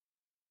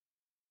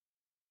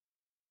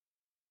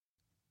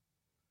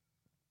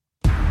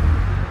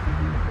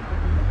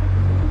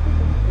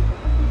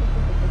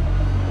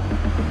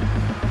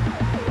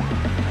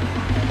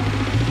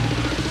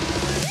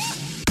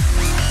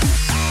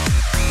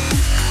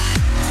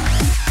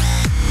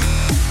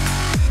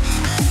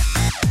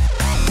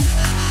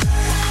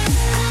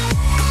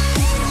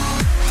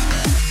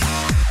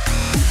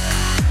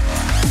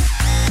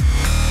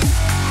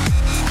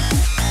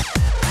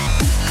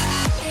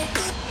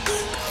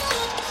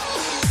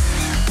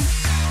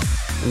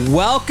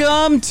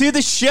Welcome to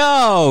the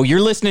show.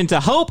 You're listening to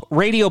Hope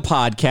Radio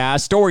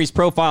Podcast, stories,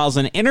 profiles,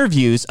 and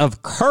interviews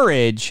of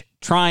courage,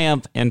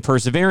 triumph, and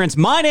perseverance.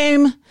 My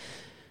name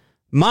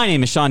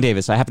is Sean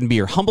Davis. I happen to be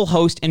your humble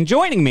host, and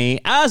joining me,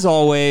 as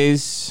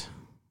always,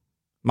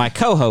 my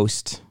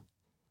co-host,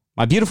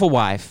 my beautiful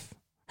wife.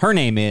 Her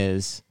name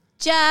is...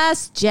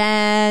 Just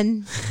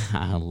Jen.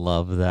 I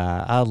love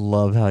that. I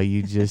love how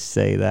you just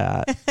say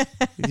that.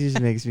 It just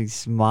makes me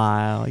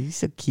smile. You're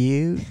so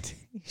cute.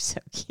 You're so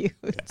cute.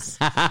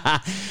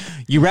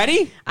 You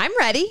ready? I'm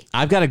ready.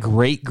 I've got a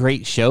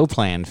great show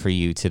planned for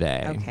you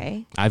today.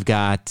 Okay. I've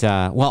got,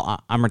 I'm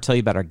going to tell you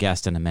about our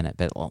guest in a minute,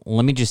 but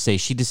let me just say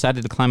she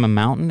decided to climb a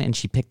mountain and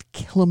she picked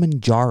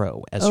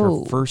Kilimanjaro as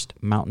her first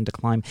mountain to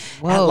climb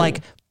at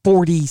like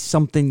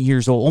 40-something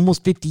years old,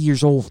 almost 50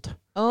 years old.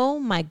 Oh,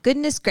 my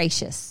goodness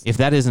gracious. If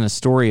that isn't a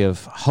story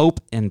of hope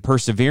and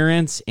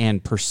perseverance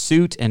and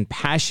pursuit and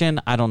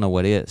passion, I don't know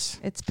what is.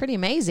 It's pretty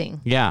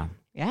amazing. Yeah.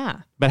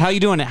 Yeah. But how you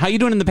doing? How you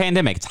doing in the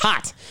pandemic? It's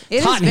hot.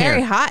 It is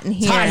very hot in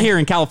here. It's hot here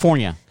in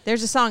California.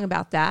 There's a song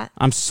about that.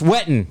 I'm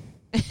sweating.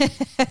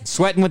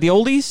 Sweating with the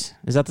oldies?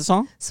 Is that the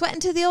song? Sweating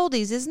to the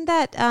oldies. Isn't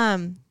that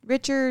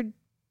Richard,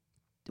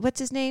 what's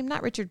his name?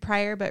 Not Richard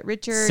Pryor, but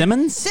Richard...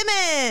 Simmons?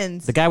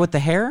 Simmons. The guy with the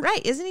hair?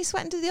 Right. Isn't he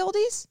sweating to the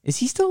oldies? Is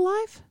he still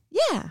alive?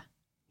 Yeah.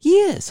 He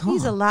is, huh?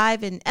 He's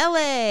alive in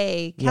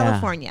L.A.,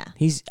 California.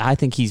 Yeah. I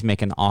think he's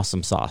making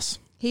awesome sauce.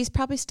 He's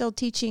probably still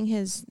teaching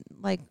his,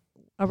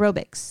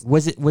 aerobics.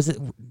 Was it,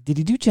 did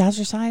he do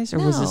jazzercise or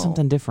was it No.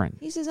 something different?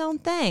 He's his own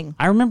thing.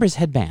 I remember his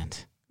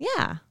headband.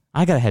 Yeah.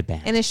 I got a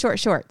headband. And his short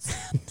shorts.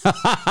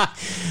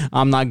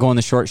 I'm not going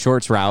the short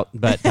shorts route,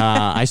 but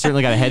I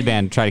certainly got a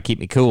headband to try to keep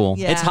me cool.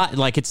 Yeah. It's hot,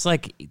 it's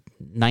like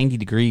 90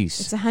 degrees.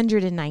 It's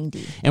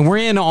 190. And we're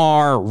in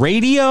our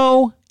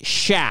radio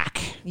shack.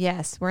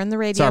 Yes, we're in the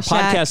radio It's our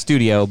shack. podcast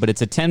studio, but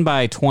it's a 10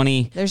 by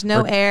 20. There's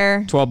no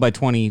air. 12 by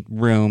 20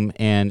 room,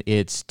 and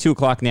it's 2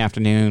 o'clock in the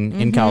afternoon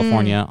in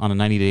California on a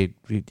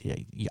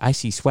 90-day. I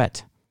see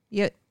sweat.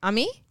 You, on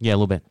me? Yeah, a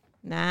little bit.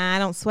 Nah, I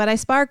don't sweat. I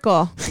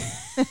sparkle.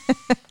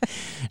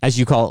 As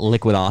you call it,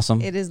 liquid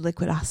awesome. It is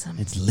liquid awesome.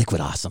 It's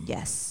liquid awesome.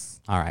 Yes.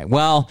 All right.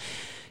 Well,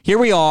 here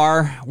we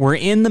are. We're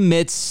in the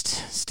midst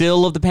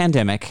still of the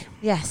pandemic.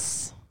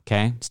 Yes.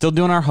 Okay. Still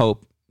doing our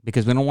hope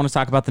because we don't want to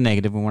talk about the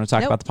negative. We want to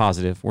talk about the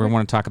positive. We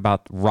want to talk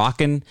about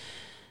rocking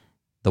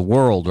the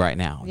world right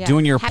now. Yeah.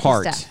 Doing your Happy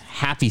part. stuff.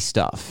 Happy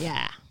stuff.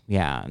 Yeah.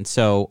 Yeah. And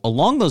so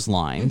along those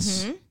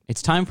lines,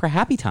 it's time for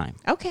happy time.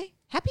 Okay.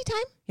 Happy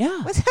time?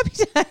 Yeah. What's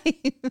happy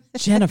time?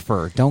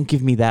 Jennifer, don't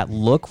give me that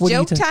look. What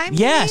Joke time, you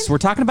Yes, mean? we're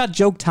talking about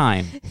joke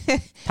time.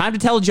 Time to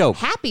tell a joke.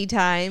 Happy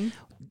time.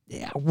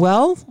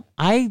 Well,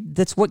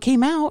 that's what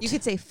came out. You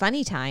could say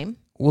funny time.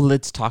 Well,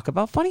 let's talk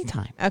about funny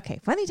time. Okay,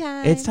 funny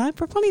time. It's time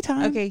for funny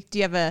time. Okay, do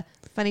you have a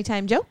funny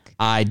time joke?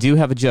 I do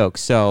have a joke.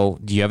 So,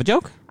 do you have a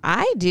joke?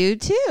 I do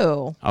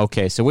too.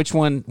 Okay, so which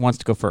one wants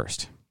to go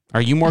first?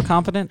 Are you more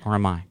confident or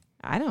am I?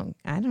 I don't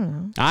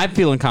know. I'm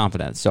feeling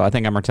confident, so I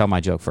think I'm going to tell my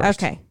joke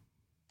first.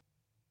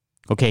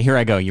 Okay, here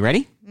I go. You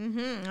ready?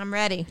 I'm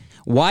ready.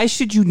 Why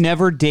should you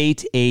never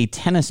date a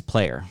tennis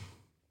player?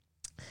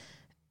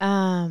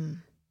 I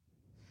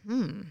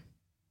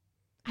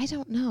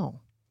don't know.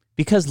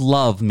 Because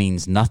love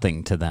means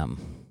nothing to them.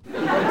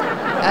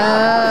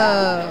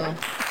 Oh.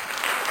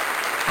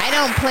 I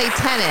don't play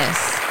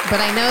tennis, but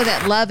I know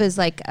that love is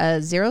like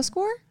a zero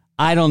score.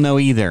 I don't know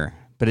either,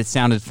 but it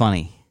sounded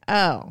funny.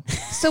 Oh,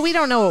 so we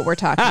don't know what we're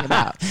talking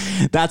about.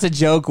 That's a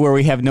joke where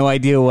we have no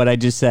idea what I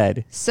just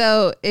said.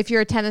 So if you're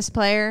a tennis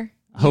player,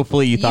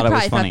 Hopefully you thought it was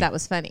probably funny. thought that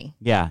was funny.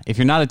 Yeah. If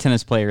you're not a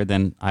tennis player,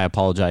 then I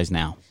apologize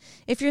now.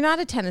 If you're not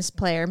a tennis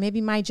player,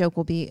 maybe my joke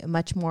will be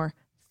much more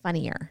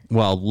funnier.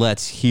 Well,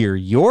 let's hear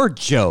your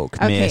joke,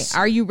 Okay, Miss.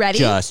 are you ready?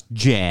 Just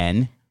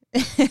Jen.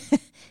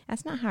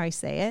 That's not how I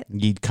say it.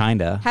 You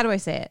kinda. How do I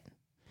say it?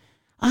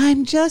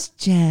 I'm just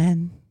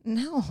Jen.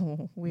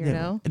 No,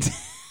 weirdo.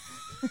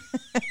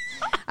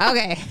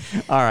 Okay,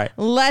 All right.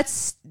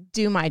 let's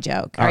do my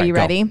joke. All Are right, you go.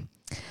 ready?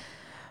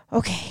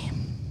 Okay,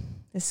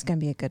 this is going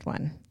to be a good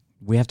one.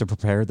 We have to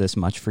prepare this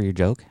much for your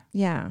joke?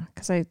 Yeah,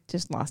 because I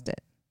just lost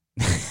it.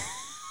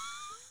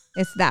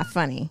 It's that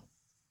funny.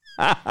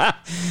 Okay.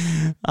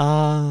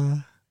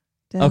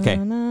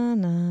 Na,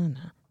 na,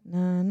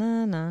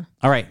 na, na.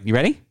 All right. You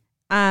ready?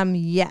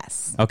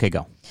 Yes. Okay,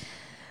 go.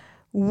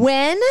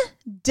 When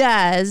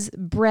does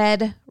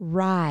bread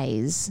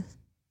rise?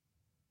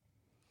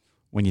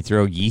 When you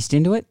throw yeast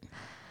into it?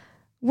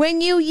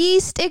 When you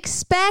least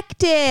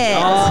expect it.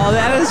 Oh,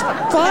 that is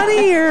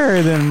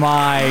funnier than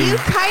mine. You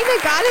kind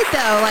of got it,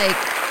 though. Like,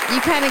 you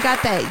kind of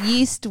got that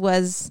yeast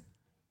was...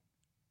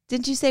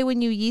 Didn't you say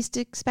when you yeast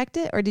expect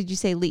it, or did you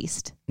say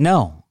least?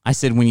 No, I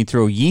said when you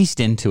throw yeast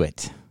into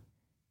it,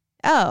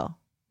 Oh,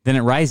 then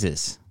it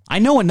rises. I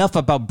know enough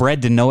about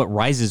bread to know it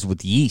rises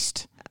with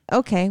yeast.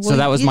 okay. So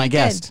that was you my did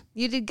guess. good.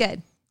 You did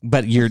good.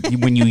 But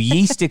when you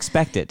yeast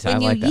expect it, I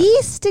When you like that.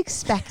 yeast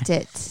expect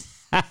it,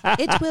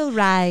 it will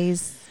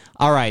rise.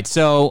 All right,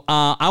 so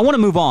I want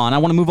to move on. I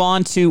want to move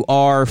on to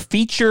our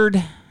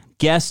featured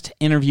guest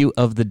interview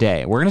of the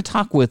day. We're going to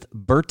talk with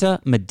Berta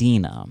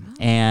Medina,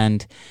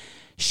 and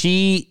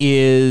she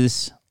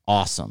is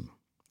awesome.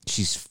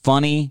 She's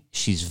funny.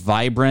 She's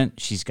vibrant.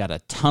 She's got a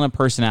ton of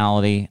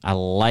personality. I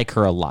like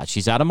her a lot.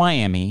 She's out of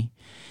Miami,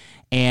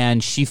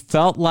 and she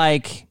felt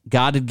like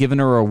God had given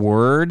her a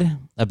word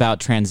about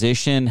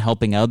transition,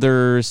 helping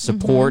others,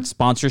 support,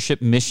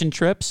 sponsorship, mission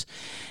trips.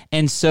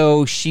 And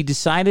so she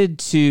decided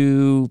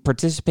to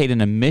participate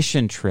in a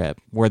mission trip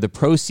where the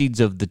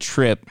proceeds of the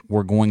trip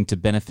were going to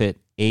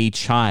benefit a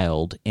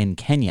child in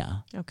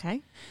Kenya.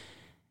 Okay.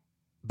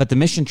 But the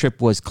mission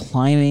trip was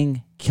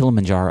climbing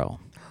Kilimanjaro.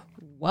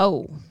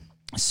 Whoa.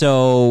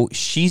 So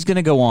she's going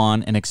to go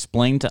on and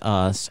explain to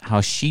us how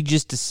she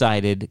just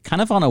decided,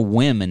 kind of on a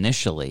whim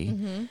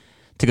initially,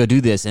 to go do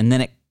this. And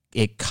then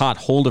it caught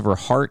hold of her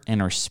heart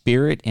and her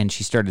spirit, and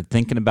she started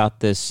thinking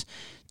about this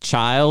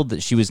child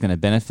that she was going to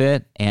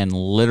benefit. And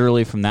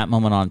literally from that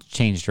moment on,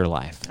 changed her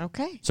life.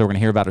 Okay. So we're going to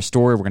hear about her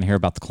story. We're going to hear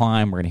about the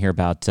climb. We're going to hear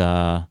about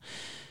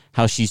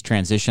how she's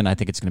transitioned. I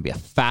think it's going to be a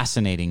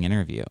fascinating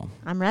interview.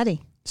 I'm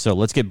ready. So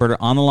let's get Berta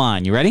on the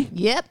line. You ready?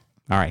 Yep.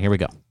 All right, here we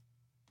go.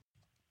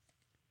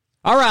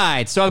 All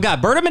right, so I've got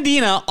Berta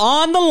Medina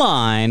on the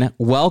line.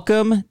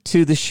 Welcome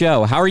to the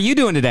show. How are you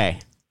doing today?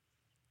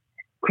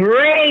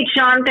 Great,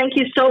 Sean. Thank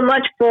you so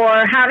much for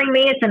having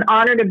me. It's an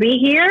honor to be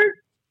here.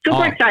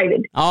 Super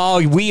excited.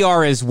 Oh, we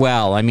are as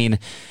well. I mean,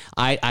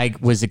 I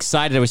was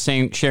excited. I was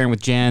sharing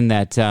with Jen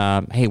that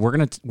hey, we're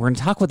gonna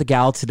talk with a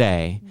gal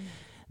today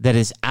that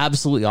is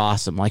absolutely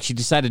awesome. Like, she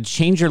decided to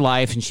change her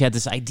life, and she had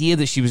this idea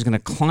that she was going to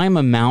climb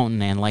a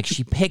mountain, and like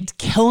she picked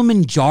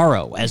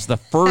Kilimanjaro as the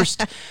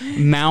first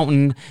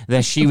mountain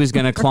that she was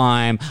going to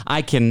climb.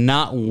 I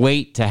cannot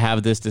wait to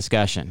have this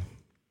discussion.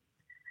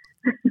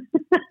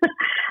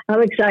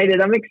 I'm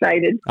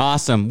excited.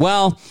 Awesome.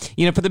 Well,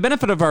 for the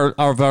benefit of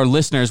our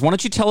listeners, why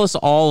don't you tell us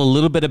all a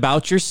little bit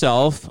about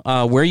yourself,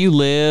 where you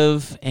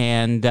live,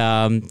 and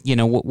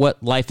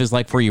what life is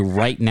like for you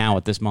right now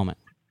at this moment.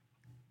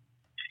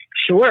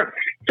 Sure.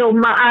 So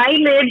I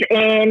live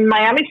in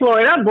Miami,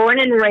 Florida, born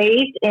and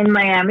raised in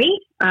Miami.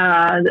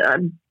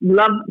 The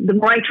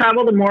more I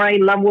travel, the more I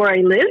love where I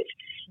live,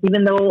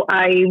 even though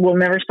I will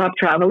never stop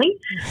traveling.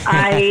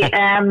 I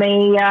am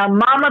a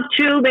mom of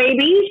two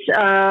babies,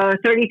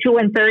 32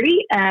 and 30,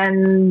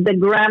 and the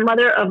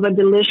grandmother of a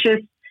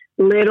delicious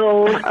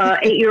little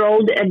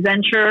 8-year-old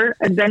adventure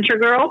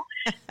girl,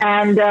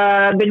 and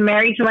been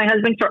married to my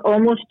husband for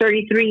almost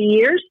 33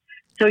 years.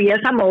 So yes,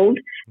 I'm old,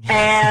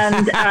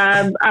 and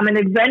I'm an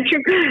adventure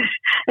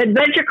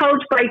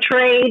coach by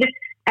trade,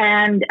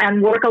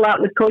 and work a lot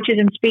with coaches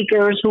and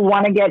speakers who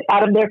want to get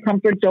out of their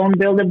comfort zone,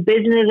 build a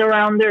business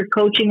around their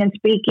coaching and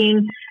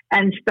speaking,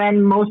 and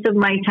spend most of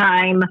my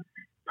time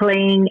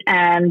playing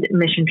and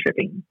mission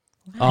tripping.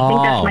 I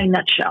think that's my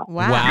nutshell.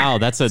 Wow,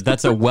 that's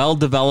a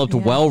well-developed,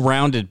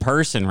 well-rounded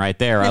person right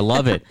there. I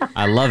love it.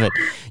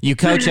 You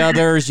coach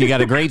others. You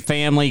got a great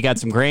family. You got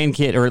some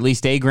grandkid, or at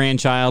least a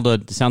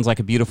grandchild. Sounds like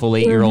a beautiful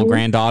 8-year-old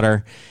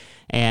granddaughter,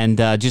 and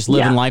just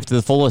living life to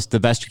the fullest, the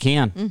best you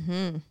can.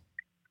 Mm-hmm.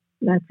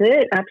 That's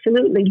it.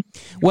 Absolutely.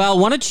 Well,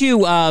 why don't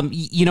you, I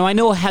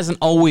know it hasn't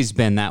always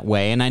been that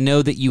way, and I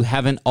know that you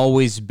haven't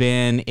always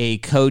been a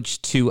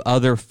coach to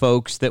other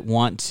folks that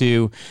want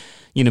to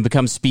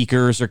become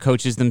speakers or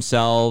coaches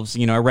themselves.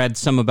 I read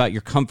some about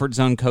your comfort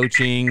zone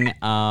coaching.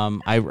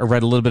 I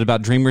read a little bit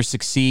about Dreamers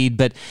Succeed.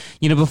 But,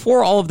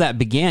 before all of that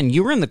began,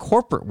 you were in the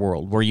corporate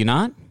world, were you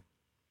not?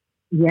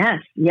 Yes,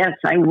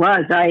 I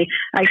was. I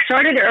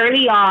started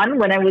early on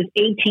when I was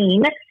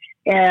 18,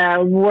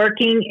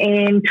 working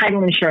in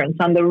title insurance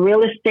on the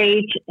real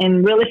estate,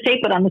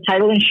 but on the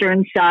title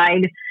insurance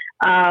side.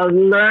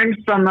 Learned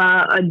from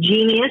a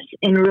genius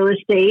in real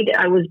estate.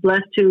 I was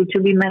blessed to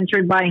be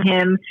mentored by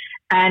him,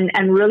 and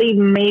really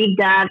made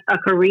that a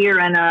career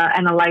and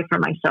a life for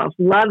myself.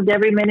 Loved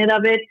every minute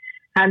of it.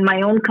 Had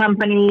my own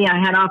company. I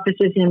had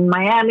offices in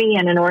Miami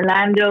and in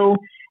Orlando,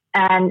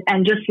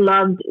 and just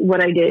loved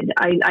what I did.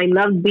 I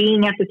loved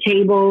being at the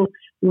table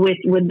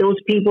with those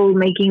people,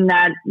 making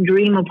that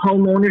dream of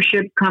home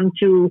ownership come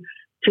to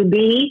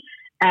be.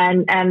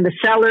 And the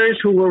sellers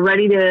who were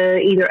ready to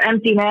either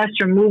empty nest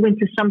or move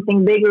into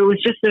something bigger. It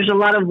was just, there's a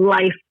lot of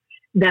life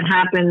that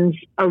happens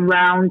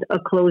around a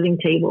closing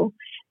table.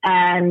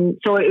 And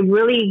so it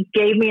really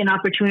gave me an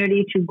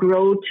opportunity to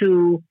grow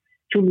to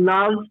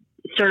love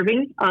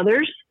serving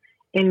others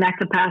in that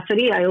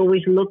capacity. I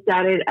always looked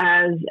at it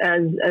as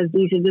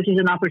this is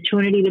an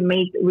opportunity to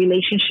make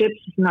relationships.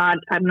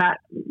 I'm not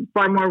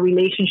far more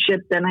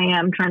relationship than I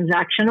am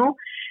transactional.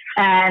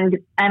 And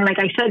like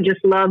I said,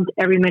 just loved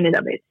every minute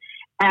of it.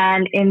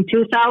 And in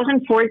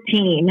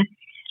 2014,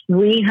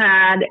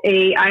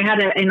 I had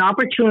an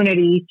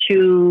opportunity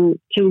to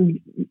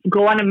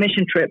go on a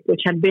mission trip,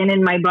 which had been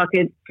in my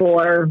bucket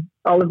for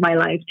all of my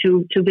life,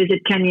 to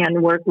visit Kenya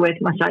and work with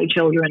Maasai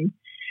children.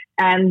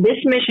 And this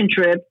mission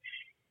trip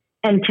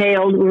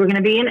entailed, we were going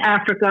to be in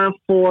Africa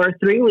for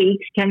 3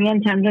 weeks, Kenya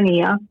and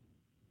Tanzania.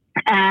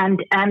 And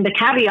the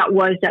caveat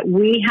was that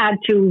we had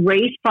to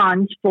raise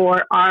funds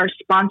for our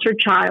sponsored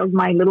child.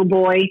 My little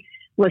boy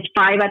was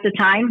 5 at the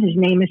time. His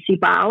name is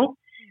Sipao.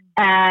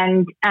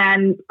 And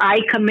I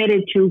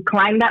committed to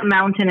climb that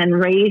mountain and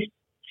raise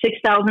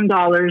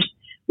 $6,000,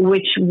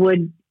 which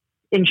would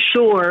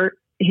ensure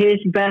his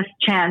best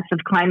chance of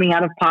climbing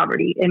out of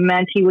poverty. It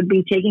meant he would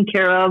be taken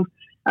care of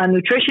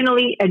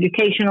nutritionally,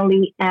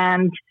 educationally,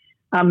 and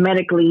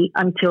medically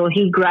until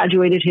he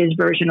graduated his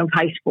version of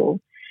high school.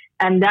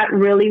 And that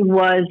really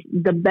was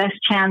the best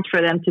chance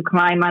for them to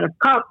climb out of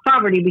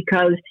poverty,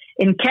 because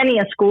in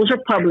Kenya, schools are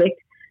public,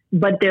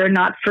 but they're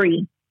not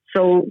free.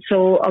 So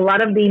a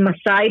lot of the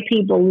Maasai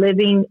people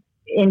living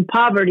in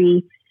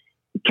poverty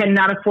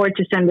cannot afford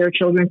to send their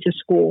children to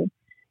school.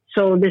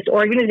 So this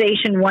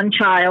organization, One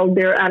Child,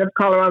 they're out of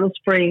Colorado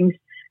Springs,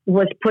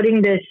 was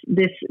putting this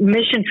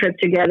mission trip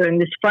together and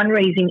this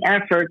fundraising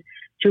effort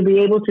to be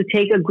able to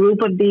take a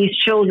group of these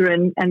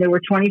children, and there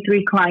were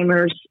 23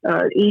 climbers.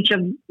 Each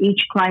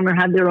climber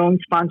had their own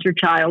sponsored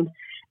child,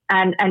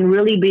 and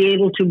really be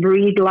able to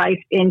breathe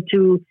life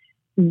into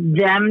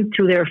them,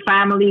 to their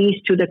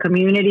families, to the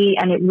community.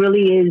 And it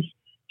really is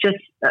just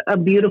a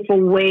beautiful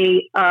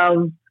way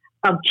of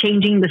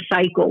changing the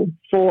cycle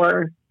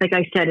for, like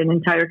I said, an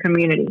entire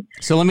community.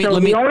 So let me.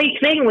 The only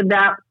thing with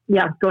that,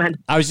 yeah, go ahead.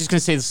 I was just going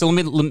to say, so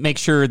let me make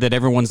sure that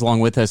everyone's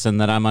along with us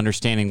and that I'm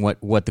understanding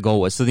what the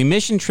goal was. So the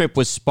mission trip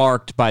was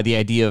sparked by the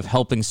idea of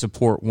helping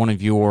support one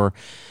of your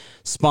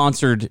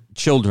sponsored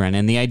children,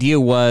 and the idea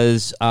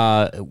was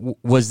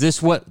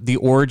this what the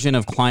origin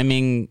of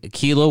climbing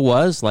Kilo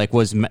was? Like,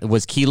 was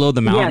Kilo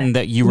the mountain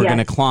that you were going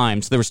to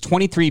climb? So there was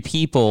 23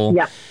 people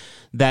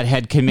that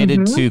had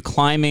committed to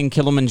climbing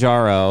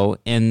Kilimanjaro,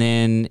 and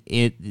then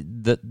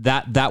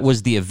that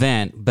was the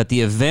event. But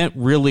the event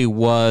really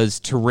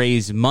was to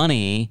raise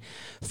money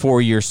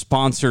for your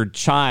sponsored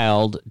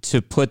child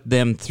to put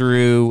them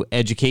through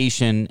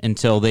education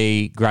until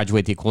they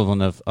graduate the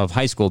equivalent of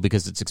high school,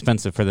 because it's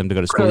expensive for them to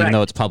go to school, even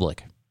though it's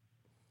public.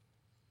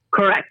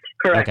 Correct.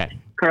 Okay.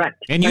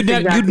 Correct. And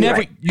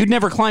you'd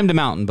never climbed a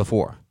mountain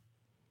before.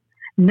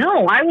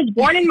 No, I was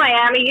born in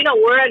Miami. You know,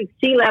 we're at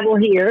sea level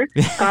here.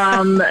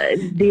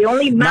 The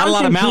only mountains not a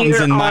lot of mountains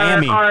here in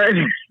Miami.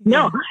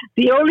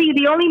 The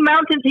only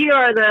mountains here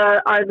are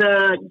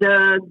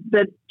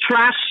the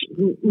trash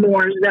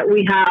moors that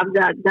we have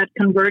that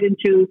convert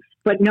into.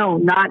 But no,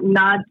 not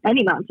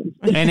any mountains.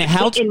 And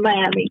in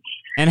Miami.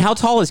 And how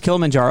tall is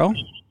Kilimanjaro?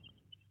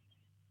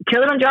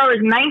 Kilimanjaro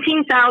is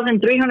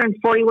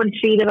 19,341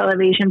 feet of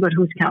elevation, but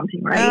who's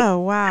counting, right?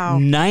 Oh, wow.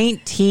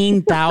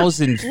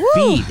 19,000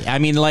 feet. I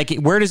mean, like,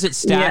 where does it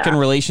stack in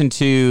relation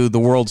to the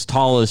world's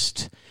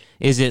tallest?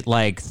 Is it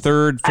like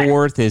third,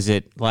 fourth? Is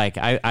it like,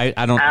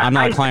 I'm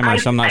not a climber,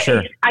 so I'm not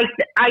sure. I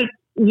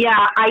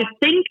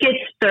think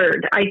it's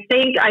third. I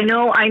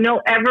know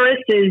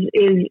Everest is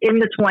in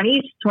the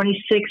 20s,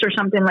 26 or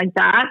something like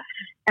that.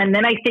 And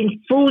then I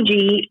think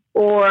Fuji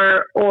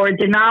or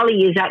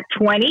Denali is at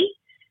 20.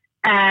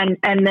 And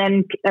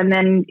then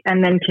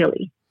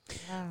Kili.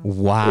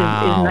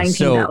 Wow. Is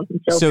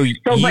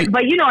 19,000.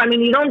 But you know, I mean,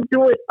 you don't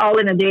do it all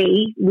in a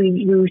day.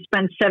 We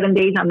spent 7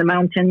 days on the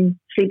mountain,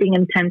 sleeping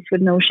in tents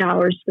with no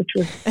showers, which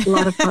was a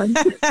lot of fun.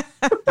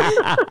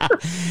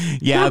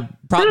 Yeah,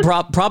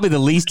 probably the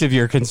least of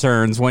your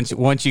concerns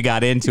once you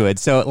got into it.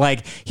 So,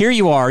 like, here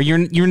you are.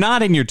 You're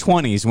not in your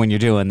 20s when you're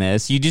doing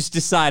this. You just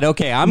decide,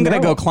 okay, I'm going to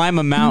go climb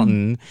a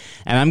mountain,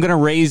 and I'm going to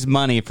raise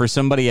money for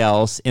somebody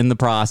else in the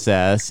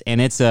process. And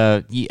it's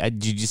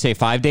did you say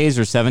 5 days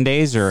or 7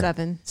 days or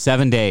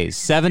 7 days?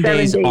 7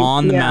 days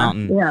on the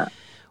mountain. Yeah.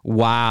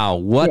 Wow.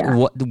 What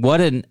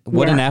an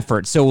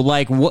effort. So,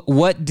 like,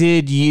 what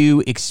did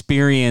you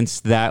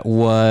experience that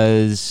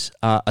was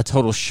a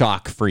total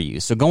shock for you?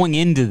 So going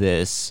into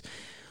this,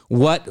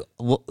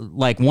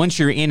 once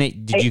you're in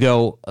it, did you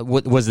go,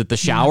 was it the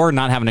shower,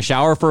 not having a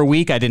shower for a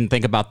week? I didn't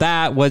think about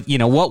that. What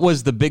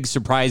was the big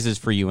surprises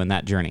for you in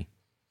that journey?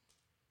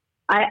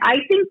 I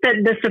think that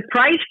the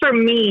surprise for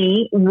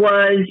me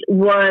was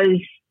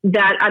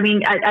that, I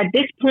mean, at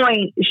this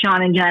point,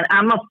 Sean and Jan,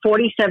 I'm a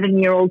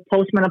 47-year-old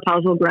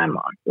postmenopausal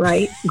grandma,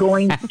 right?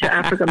 Going to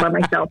Africa by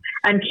myself.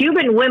 And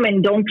Cuban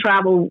women don't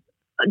travel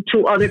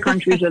to other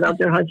countries without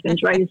their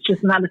husbands, right? It's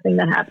just not a thing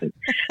that happens.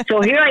 So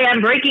here I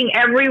am breaking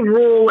every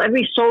rule,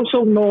 every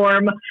social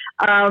norm.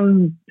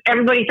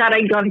 Everybody thought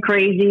I'd gone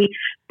crazy.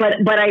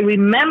 But I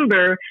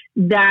remember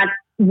that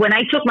when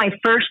I took my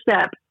first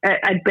step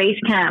at base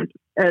camp,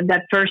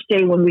 that first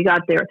day when we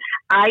got there,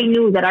 I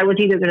knew that I was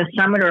either going to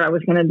summit or I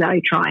was going to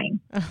die trying.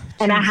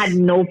 And I had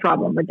no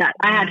problem with that.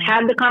 I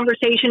had the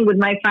conversation with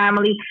my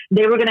family.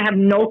 They were going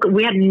to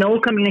we had no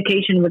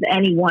communication with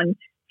anyone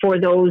for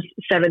those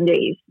 7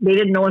 days. They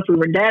didn't know if we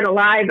were dead,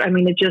 alive. I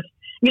mean, it just,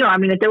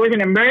 if there was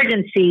an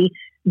emergency,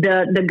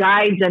 the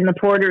guides and the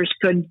porters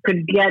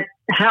could get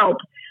help,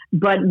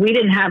 but we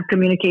didn't have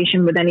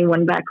communication with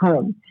anyone back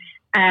home.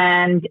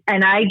 And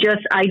I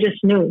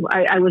just knew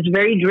I was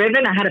very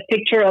driven. I had a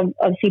picture of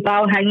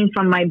Sipao hanging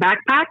from my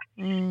backpack,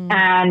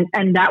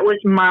 and that was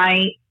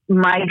my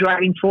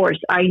driving force.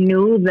 I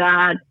knew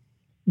that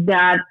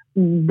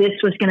this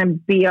was going to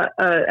be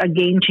a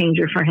game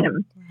changer for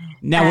him.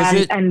 Now,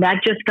 and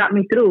that just got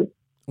me through.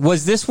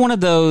 Was this one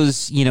of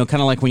those, kind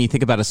of like when you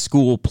think about a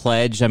school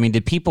pledge? I mean,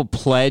 did people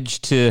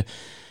pledge to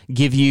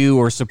give you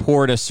or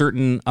support a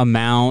certain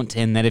amount,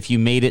 and that if you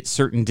made it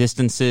certain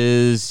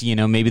distances,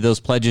 maybe those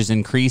pledges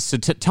increased? So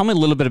tell me a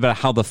little bit about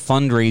how the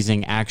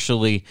fundraising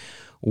actually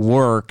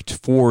worked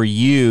for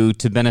you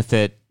to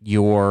benefit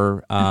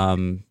your,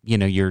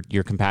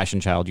 your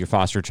compassion child, your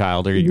foster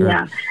child, or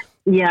your...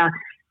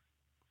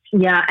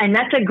 Yeah, and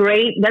that's a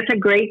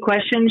great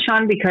question,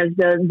 Sean, because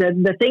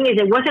the thing is,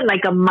 it wasn't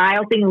like a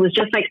mile thing. It was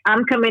just like,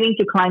 I'm committing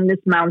to climb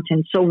this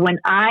mountain. So when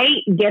I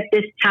get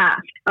this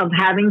task of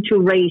having to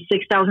raise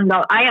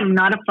 $6,000, I am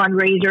not a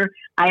fundraiser.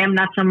 I am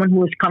not someone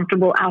who is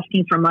comfortable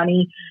asking for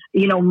money.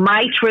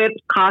 My trip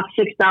cost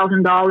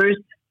 $6,000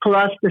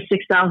 plus the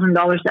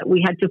 $6,000 that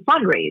we had to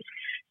fundraise.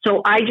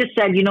 So I just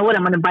said, you know what,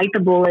 I'm going to bite the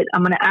bullet.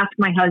 I'm going to ask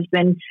my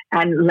husband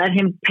and let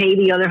him pay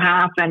the other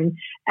half and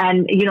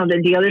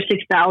the other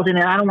 $6,000. And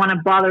I don't want to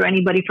bother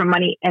anybody for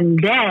money. And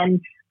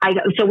then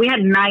so we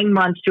had 9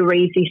 months to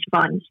raise these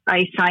funds.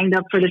 I signed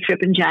up for the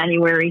trip in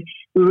January.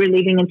 We were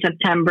leaving in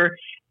September.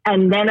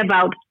 And then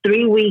about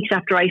 3 weeks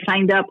after I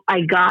signed up, I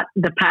got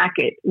the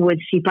packet with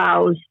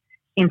CPAO's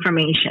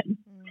information.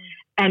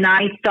 And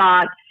I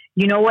thought,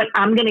 you know what,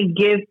 I'm going to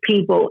give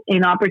people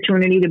an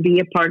opportunity to be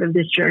a part of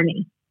this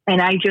journey. And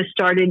I just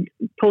started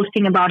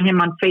posting about him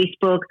on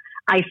Facebook.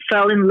 I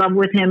fell in love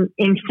with him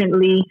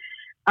instantly.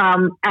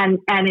 And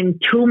in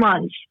 2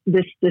 months,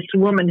 this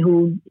woman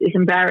who is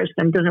embarrassed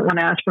and doesn't want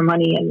to ask for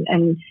money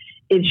and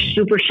is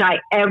super shy,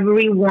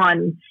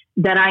 everyone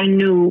that I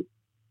knew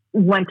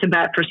went to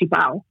bat for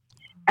CPAO.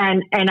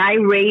 And I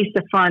raised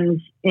the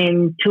funds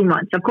in 2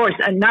 months. Of course,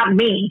 not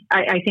me.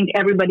 I think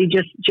everybody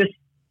just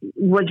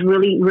was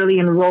really, really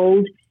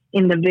enrolled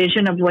in the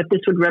vision of what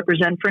this would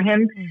represent for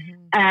him. Mm-hmm.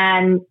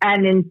 And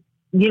in,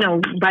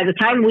 by the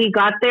time we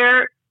got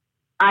there,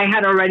 I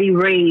had already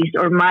raised,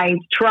 or my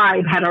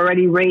tribe had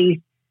already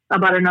raised,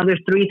 about another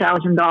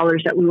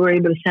 $3,000 that we were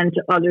able to send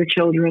to other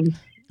children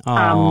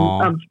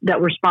that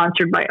were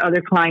sponsored by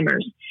other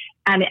climbers.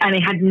 And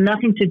it had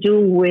nothing to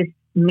do with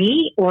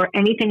me or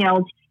anything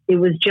else. It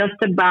was just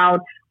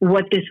about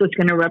what this was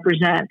going to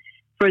represent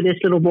for this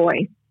little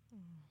boy.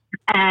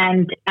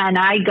 And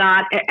I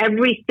got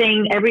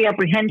everything, every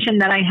apprehension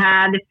that I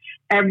had,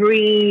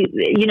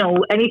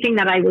 anything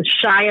that I was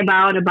shy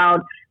about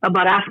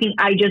asking,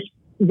 I just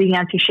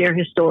began to share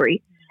his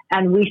story.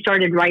 And we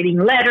started writing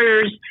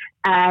letters,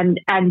 and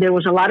there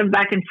was a lot of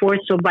back and forth.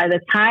 So by the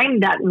time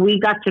that we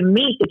got to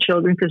meet the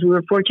children, because we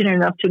were fortunate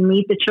enough to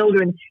meet the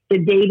children the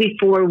day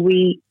before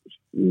we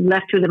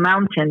left to the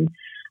mountain,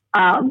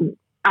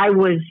 I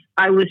was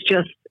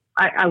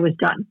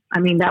done. I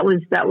mean, that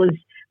was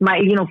my,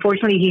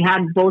 fortunately he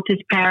had both his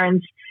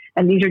parents,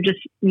 and these are just,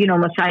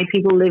 Maasai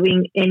people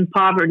living in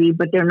poverty,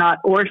 but they're not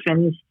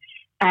orphans.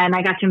 And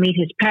I got to meet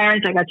his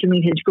parents. I got to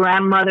meet his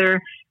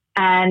grandmother,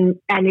 and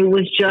it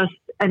was just,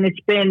 and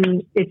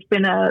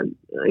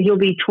he'll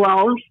be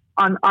 12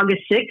 on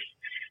August 6th.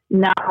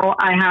 Now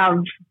I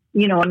have,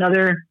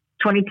 another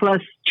 20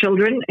 plus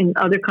children in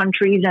other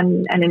countries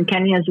and in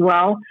Kenya as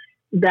well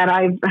that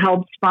I've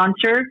helped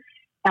sponsor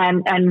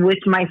and with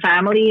my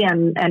family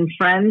and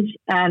friends.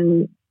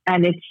 And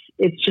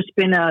it's just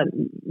been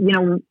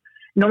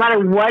no matter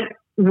what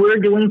we're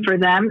doing for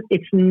them,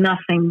 it's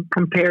nothing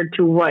compared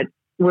to what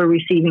we're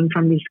receiving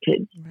from these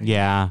kids.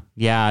 Yeah.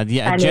 And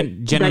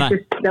Jen and I,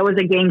 that was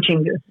a game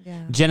changer.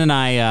 Yeah. Jen and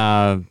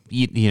I,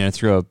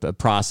 through a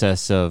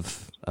process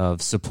of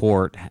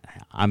support,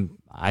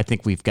 I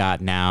think we've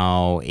got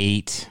now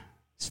 8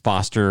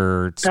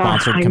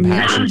 foster-sponsored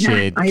compassion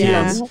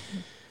kids.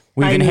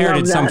 We've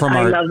inherited some from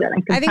our...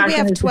 I think we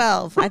have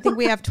 12. I think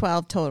we have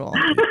 12 total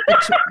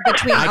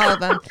between all of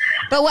them.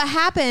 But what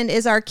happened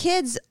is our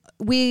kids,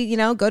 we,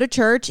 go to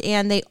church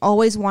and they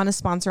always want to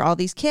sponsor all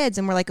these kids.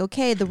 And we're like,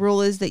 okay, the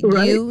rule is that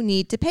you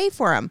need to pay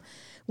for them.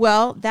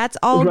 Well, that's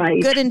all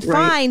good and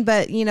fine.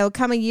 But,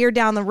 come a year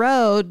down the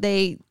road,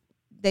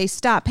 they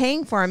stop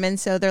paying for them, and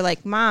so they're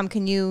like, "Mom,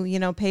 can you,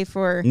 pay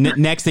for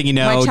next thing you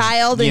know, my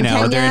child in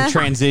Kenya? They're in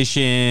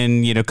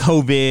transition,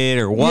 COVID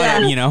or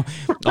what,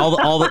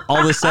 all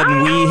of a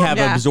sudden we have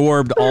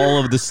absorbed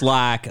all of the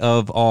slack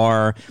of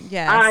our.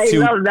 Yeah, I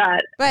love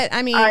that. But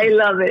I mean, I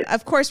love it.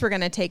 Of course, we're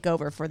going to take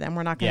over for them.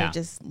 We're not going to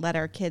just let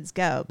our kids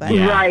go. But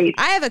I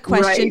have a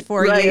question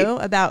for you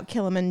about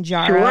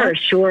Kilimanjaro.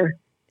 Sure.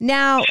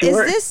 Now, is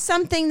this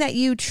something that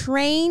you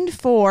trained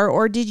for,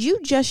 or did you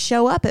just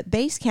show up at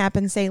base camp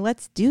and say,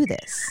 let's do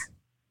this?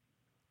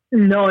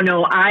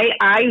 No.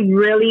 I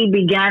really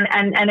began.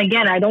 And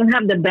again, I don't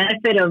have the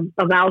benefit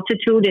of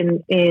altitude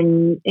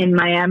in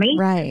Miami.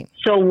 Right.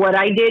 So what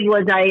I did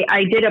was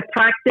I did a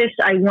practice.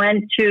 I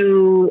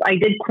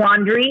did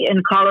Quandary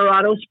in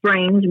Colorado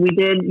Springs. We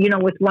did,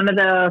 with one of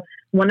the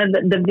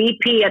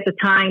VP at the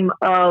time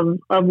of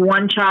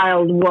One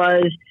Child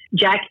was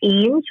Jack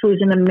Eames,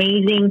 who's an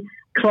amazing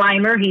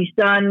climber. He's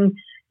done,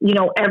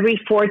 every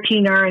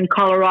 14er in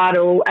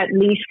Colorado at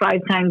least 5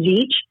 times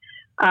each.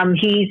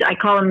 I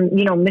call him,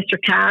 Mr.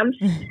 Cabs.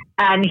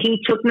 And he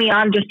took me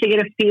on just to get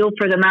a feel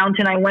for the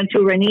mountain. I went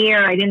to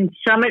Rainier. I didn't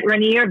summit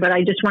Rainier, but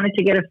I just wanted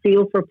to get a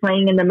feel for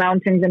playing in the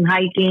mountains and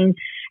hiking.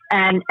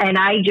 And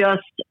I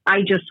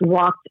just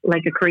walked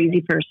like a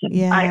crazy person.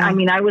 Yeah. I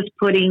mean, I was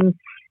putting,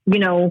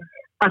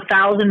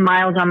 1,000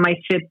 miles on my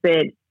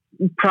Fitbit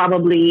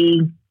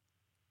probably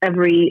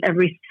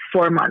every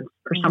 4 months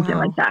or something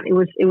like that. It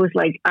was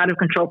like out of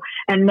control.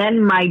 And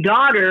then my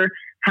daughter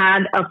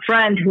had a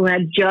friend who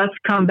had just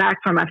come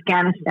back from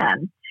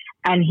Afghanistan,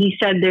 and he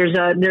said there's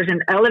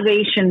an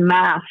elevation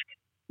mask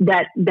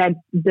that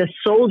the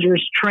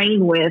soldiers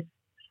train with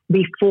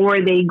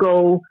before they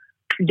go.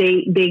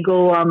 They get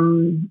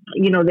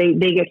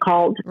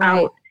called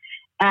out.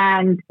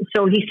 And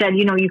so he said,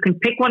 you can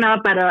pick one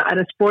up at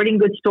a sporting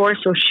goods store.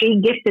 So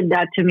she gifted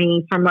that to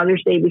me for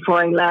Mother's Day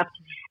before I left.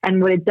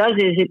 And what it does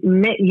is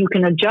you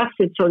can adjust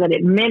it so that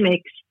it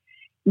mimics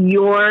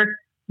your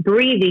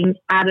breathing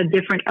at a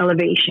different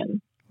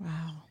elevation.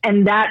 Wow.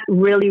 And that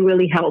really,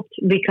 really helped,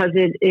 because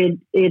it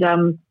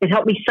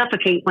helped me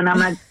suffocate when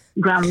I'm at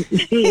ground,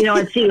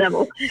 at sea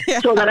level,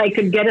 so that I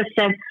could get a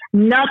sense.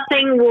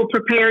 Nothing will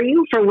prepare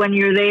you for when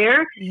you're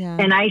there. Yeah.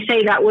 And I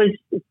say that was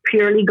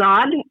purely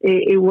God.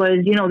 It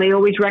was, they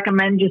always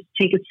recommend just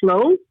take it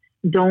slow.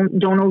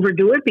 Don't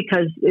overdo it,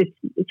 because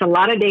it's a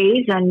lot of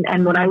days.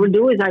 And what I would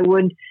do is I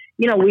would,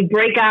 we'd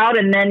break out,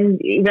 and then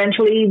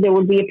eventually there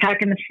would be a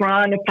pack in the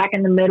front, a pack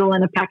in the middle,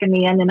 and a pack in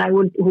the end. And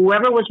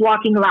whoever was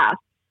walking last,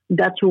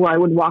 that's who I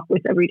would walk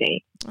with every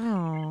day.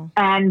 Oh.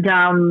 And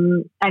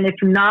if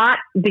not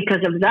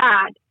because of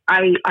that,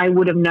 I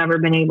would have never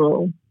been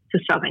able to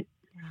summit.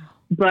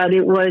 But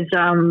it was,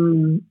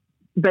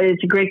 but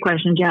it's a great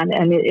question, Jan.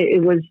 And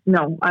it was,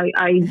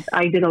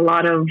 I did a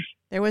lot of,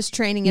 there was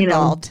training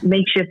involved.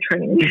 Makeshift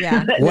training.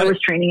 Yeah. There was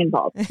training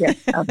involved. Yes,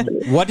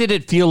 absolutely. What did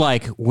it feel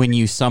like when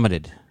you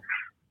summited?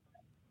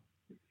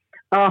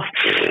 Oh,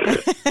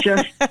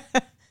 just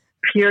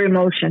pure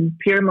emotion.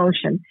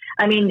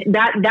 I mean,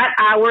 that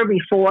hour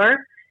before,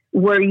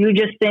 where you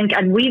just think,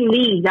 and we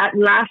leave that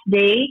last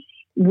day,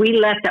 we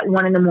left at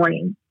 1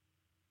 a.m.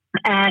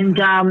 And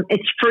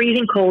it's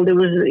freezing cold. It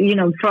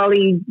was,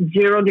 probably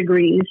 0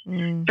 degrees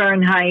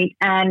Fahrenheit,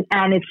 and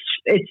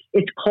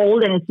it's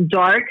cold and it's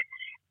dark.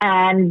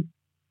 And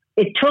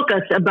it took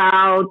us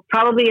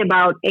probably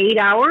about 8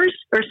 hours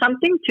or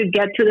something to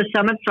get to the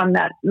summit from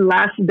that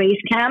last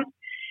base camp.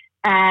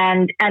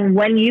 And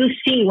when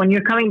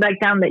you're coming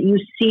back down, that you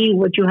see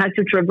what you had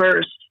to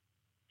traverse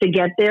to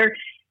get there.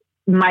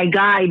 My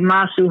guide,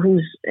 Masu,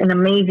 who's an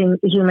amazing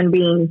human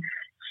being,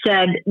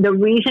 said the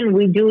reason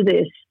we do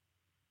this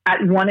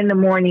at 1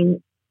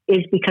 a.m.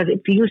 is because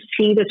if you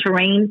see the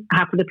terrain,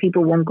 half of the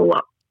people won't go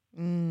up,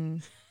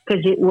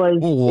 because it was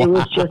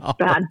just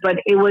bad. But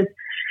it was,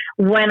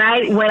 when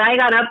I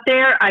got up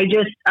there, I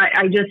just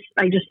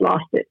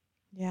lost it.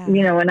 Yeah.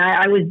 And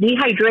I was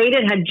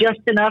dehydrated, had just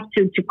enough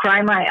to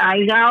cry my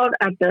eyes out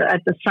at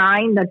the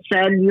sign that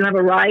said you have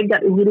arrived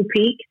at Uhuru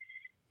Peak.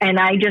 And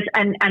I just,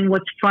 and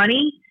what's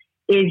funny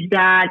is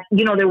that,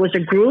 there was a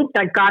group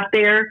that got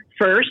there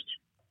first.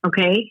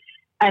 Okay.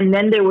 And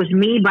then there was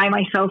me by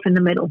myself in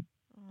the middle.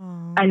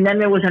 Aww. And then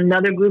there was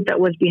another group that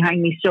was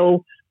behind me.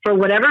 So for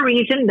whatever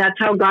reason, that's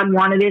how God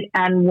wanted it.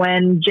 And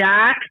when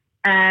Jack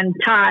and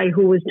Ty,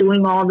 who was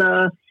doing all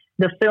the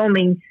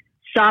filming,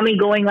 saw me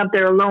going up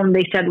there alone,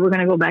 they said, we're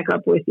going to go back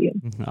up with you.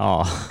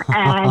 Oh.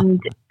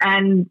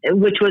 and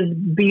which was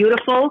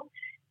beautiful.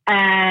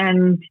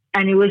 And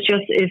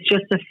it's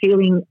just a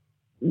feeling,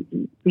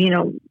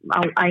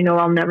 I know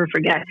I'll never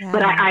forget. Yeah.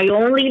 But I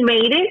only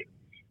made it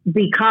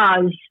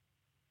because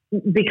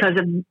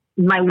of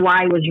my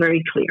why was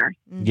very clear.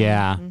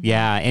 Yeah.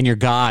 Yeah. And your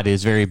God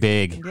is very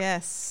big.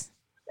 Yes.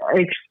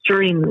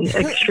 Extremely,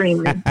 and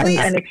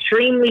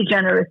extremely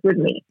generous with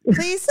me.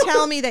 Please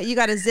tell me that you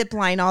got a zip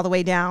line all the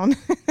way down.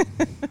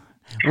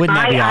 Wouldn't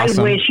that be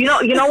awesome? I wish. You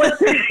know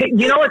what's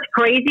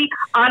crazy?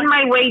 On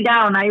my way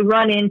down, I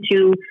run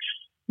into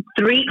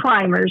 3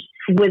 climbers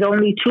with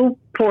only 2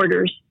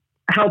 porters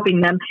helping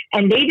them,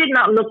 and they did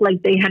not look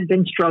like they had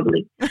been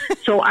struggling.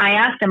 So I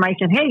asked them, I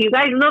said, hey,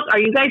 are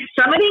you guys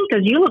summiting?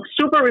 Because you look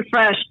super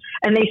refreshed.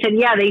 And they said,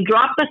 yeah, they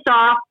dropped us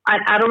off.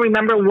 I don't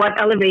remember what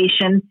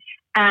elevation.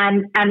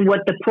 And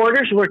what the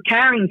porters were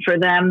carrying for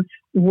them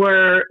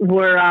were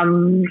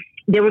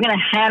they were going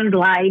to hand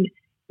glide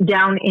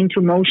down into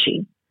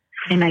Moshi.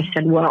 And I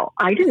said, well,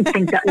 I didn't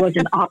think that was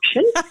an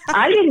option.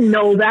 I didn't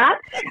know that.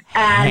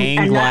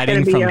 Hang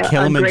gliding from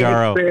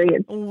Kilimanjaro.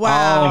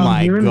 Wow. Oh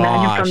my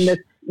gosh.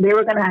 They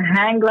were going to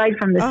hang glide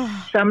from the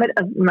summit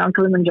of Mount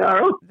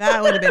Kilimanjaro.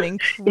 That would have been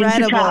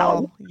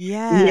incredible.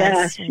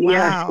 Yes.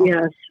 Wow.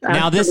 Yes.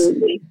 Now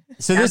absolutely.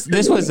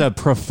 This was a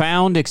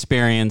profound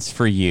experience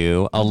for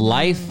you, a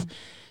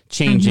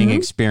life-changing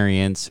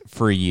experience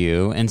for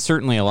you, and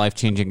certainly a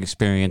life-changing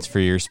experience for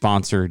your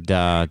sponsored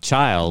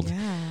child.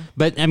 Yeah.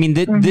 But I mean,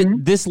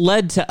 this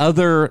led to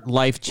other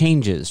life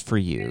changes for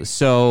you.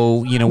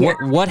 So,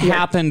 what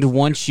happened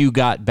once you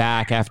got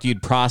back after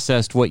you'd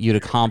processed what you'd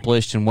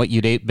accomplished and what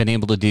you'd been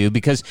able to do?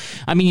 Because,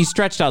 I mean, you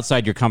stretched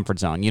outside your comfort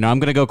zone. I'm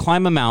going to go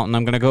climb a mountain.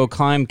 I'm going to go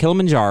climb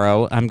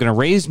Kilimanjaro. I'm going to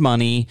raise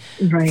money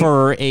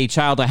for a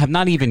child I have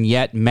not even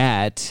yet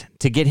met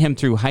to get him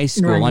through high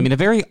school. Right. I mean, a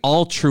very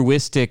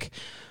altruistic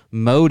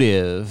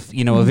motive,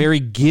 a very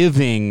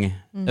giving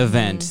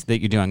event that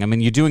you're doing. I mean,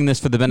 you're doing this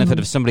for the benefit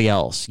of somebody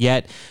else,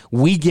 yet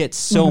we get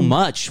so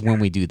much when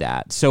we do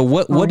that. So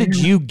what did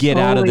you get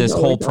out of this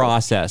whole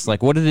process?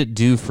 Like, what did it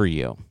do for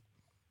you?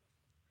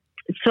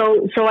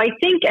 So I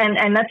think,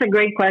 and that's a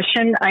great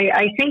question.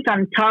 I think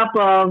on top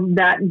of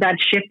that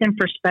shift in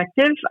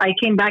perspective, I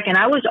came back and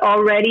I was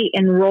already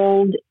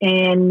enrolled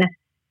in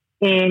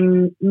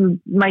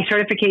my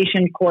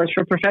certification course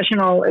for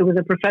professional. It was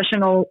a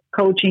professional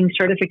coaching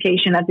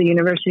certification at the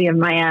University of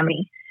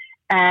Miami.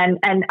 And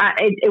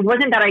it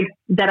wasn't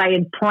that I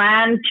had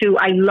planned to.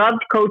 I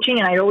loved coaching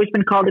and I'd always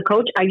been called a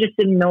coach. I just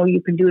didn't know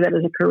you could do that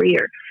as a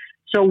career.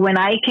 So when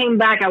I came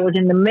back, I was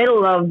in the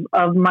middle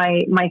of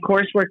my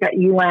coursework at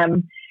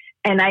UM,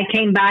 and I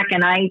came back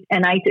and I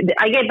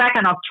get back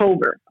in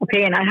October.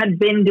 Okay. And I had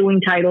been doing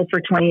title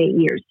for 28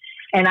 years.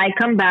 And I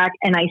come back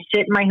and I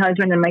sit my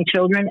husband and my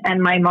children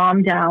and my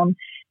mom down.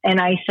 And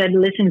I said,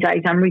 listen,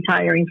 guys, I'm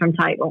retiring from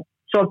title.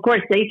 So, of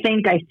course, they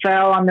think I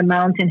fell on the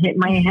mountain, hit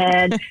my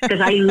head,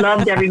 because I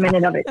loved every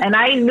minute of it. And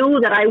I knew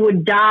that I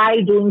would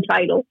die doing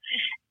title.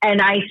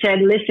 And I said,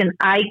 listen,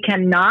 I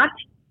cannot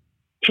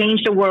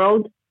change the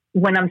world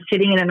when I'm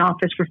sitting in an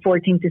office for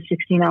 14 to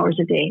 16 hours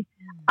a day.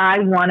 I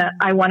want to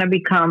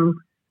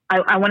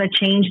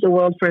change the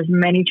world for as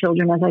many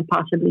children as I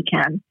possibly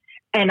can.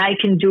 And I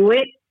can do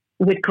it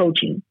with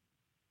coaching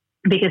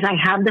because I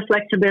have the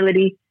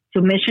flexibility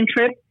to mission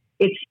trip.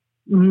 It's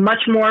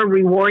much more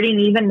rewarding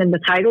even than the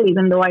title,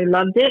 even though I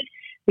loved it,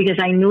 because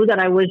I knew that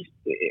I was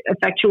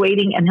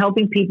effectuating and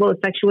helping people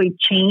effectuate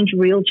change,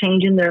 real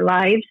change in their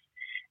lives.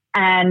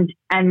 And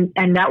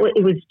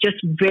it was just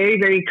very,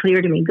 very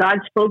clear to me. God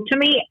spoke to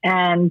me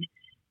and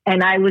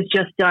I was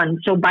just done.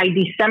 So by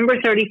December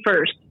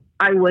 31st,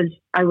 I was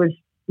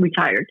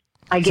retired.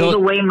 I gave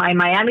away my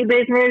Miami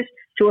business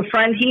to a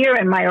friend here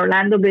and my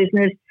Orlando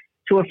business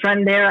to a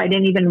friend there. I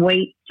didn't even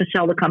wait to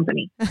sell the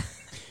company.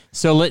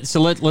 So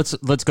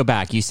let's go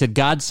back. You said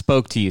God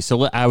spoke to you.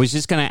 So I was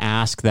just going to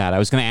ask that. I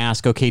was going to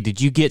ask, okay, did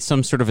you get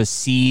some sort of a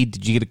seed?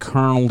 Did you get a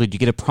kernel? Did you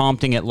get a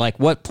prompting at like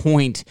what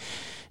point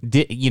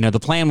did, the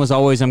plan was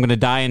always I'm going to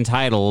die in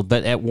title,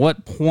 but at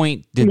what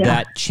point did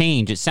that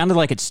change? It sounded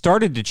like it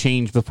started to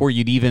change before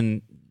you'd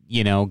even,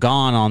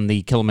 gone on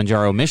the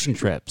Kilimanjaro mission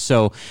trip.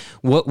 So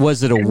what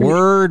was it, a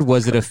word?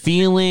 Was it a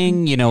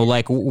feeling?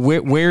 Like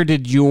where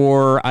did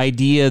your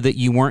idea that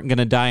you weren't going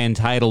to die in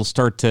title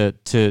start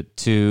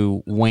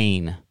to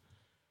wane?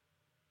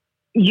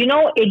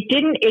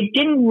 It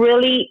didn't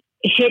really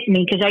hit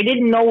me because I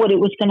didn't know what it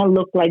was going to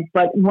look like.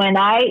 But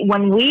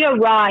when we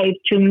arrived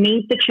to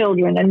meet the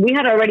children, and we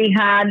had already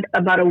had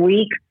about a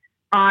week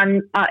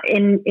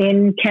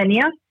in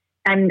Kenya,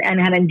 and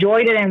had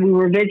enjoyed it, and we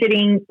were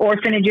visiting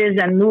orphanages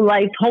and New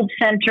Life Hope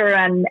Center,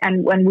 and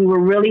when we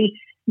were really,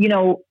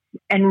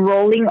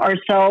 enrolling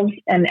ourselves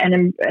and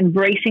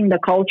embracing the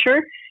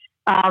culture.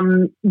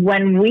 When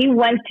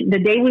the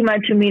day we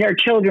went to meet our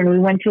children, we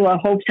went to a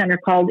Hope Center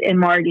called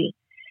Imardi,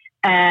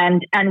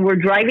 and we're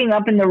driving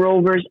up in the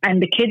Rovers,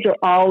 and the kids are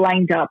all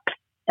lined up,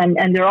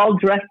 and they're all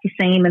dressed the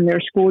same in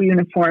their school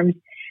uniforms.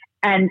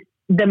 And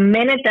the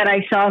minute that I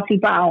saw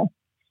Sipao,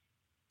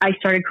 I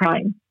started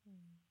crying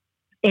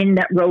in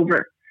that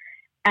Rover.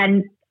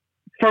 And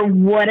for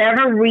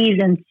whatever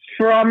reason,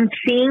 from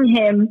seeing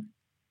him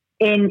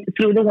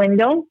through the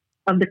window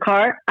of the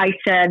car, I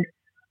said,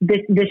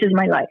 this is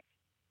my life.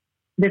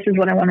 This is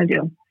what I want to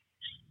do.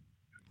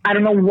 I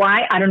don't know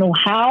why. I don't know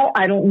how.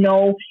 I don't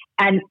know.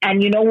 And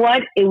you know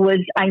what? It was,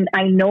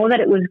 I know that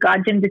it was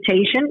God's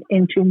invitation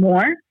into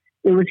more.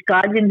 It was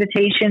God's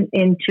invitation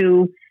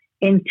into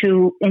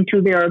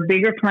there are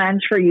bigger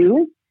plans for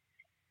you.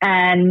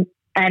 And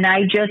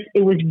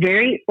it was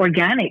very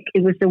organic.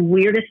 It was the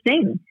weirdest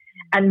thing.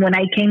 And when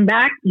I came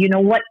back, you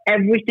know what?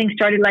 Everything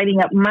started lighting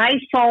up. My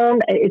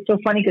phone, it's so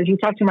funny because you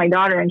talk to my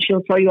daughter and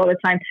she'll tell you all the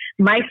time,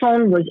 my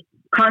phone was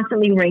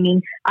constantly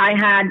ringing. I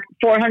had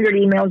 400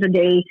 emails a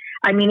day.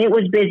 I mean, it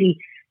was busy.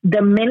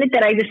 The minute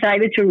that I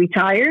decided to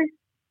retire,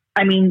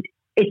 I mean,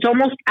 it's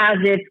almost as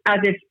if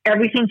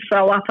everything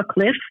fell off a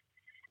cliff.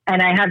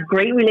 And I have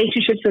great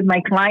relationships with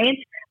my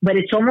clients, but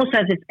it's almost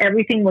as if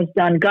everything was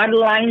done. God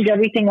lined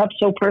everything up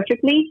so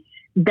perfectly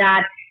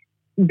that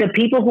the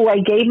people who I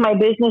gave my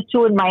business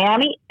to in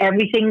Miami,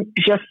 everything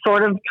just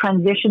sort of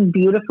transitioned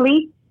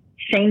beautifully.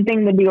 Same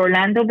thing with the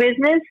Orlando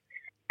business.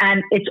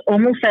 And it's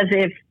almost as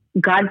if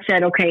God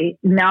said, okay,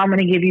 now I'm going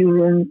to give you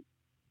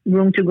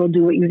room to go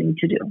do what you need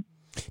to do.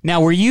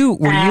 Now, were you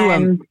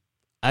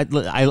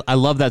I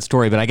love that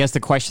story, but I guess the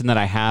question that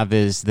I have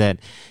is that,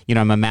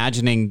 I'm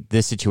imagining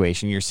this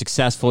situation. You're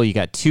successful. You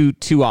got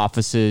two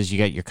offices. You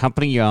got your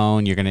company you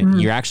own.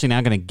 You're actually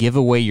now going to give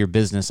away your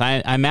business.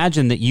 I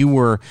imagine that you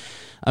were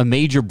a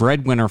major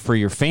breadwinner for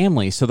your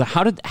family. So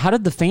how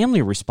did the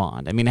family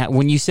respond? I mean,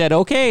 when you said,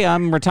 "Okay,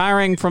 I'm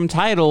retiring from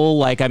title,"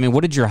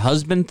 what did your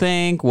husband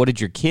think? What did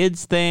your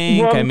kids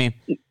think? Well,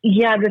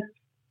 yeah.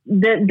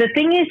 The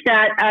thing is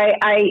that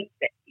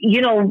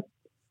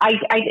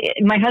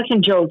my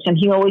husband jokes, and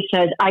he always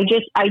says, I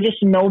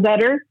just know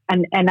better.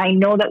 And I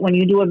know that when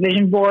you do a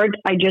vision board,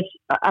 I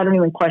don't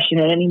even question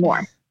it anymore.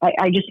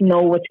 I just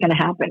know what's going to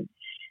happen.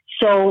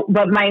 So,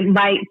 but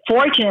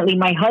fortunately,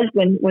 my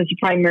husband was the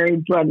primary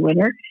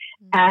breadwinner,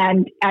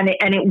 and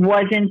it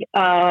wasn't,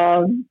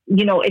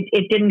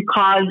 it didn't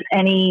cause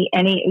any,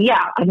 I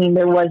mean,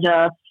 there was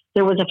a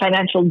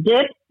financial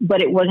dip,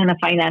 but it wasn't a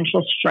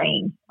financial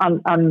strain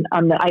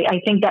I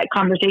think that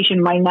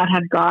conversation might not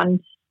have gone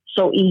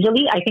so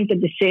easily. I think the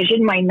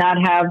decision might not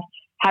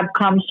have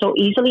come so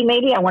easily.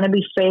 Maybe I want to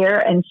be fair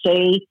and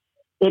say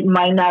it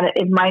might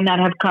not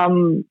have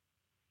come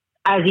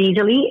as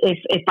easily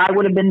if I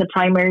would have been the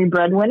primary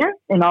breadwinner,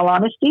 in all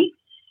honesty.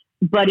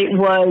 But it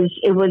was,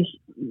 I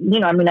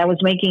was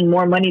making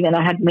more money than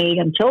I had made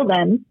until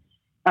then,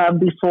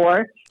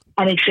 before.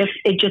 And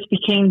it just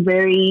became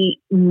very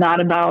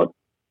not about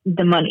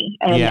the money.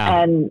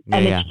 And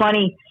it's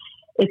funny.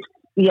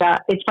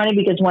 It's funny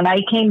because when I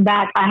came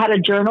back, I had a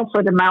journal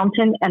for the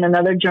mountain and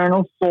another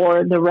journal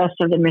for the rest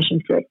of the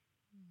mission trip.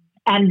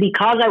 And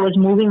because I was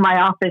moving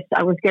my office,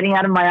 I was getting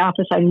out of my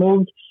office. I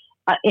moved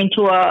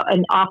into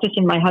an office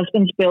in my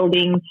husband's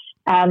building,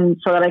 so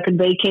that I could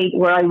vacate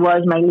where I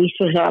was. My lease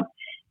was up,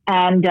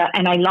 and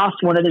I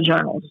lost one of the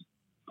journals.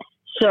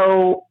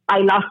 So I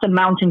lost the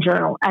mountain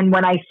journal. And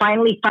when I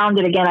finally found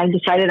it again, I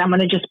decided I'm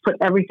going to just put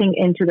everything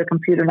into the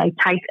computer, and I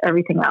typed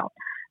everything out.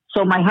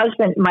 So my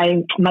husband,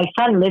 my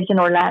son lives in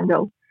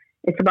Orlando.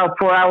 It's about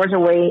 4 hours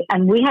away.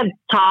 And we had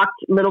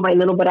talked little by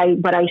little, but I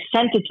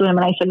sent it to him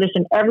and I said,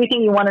 listen,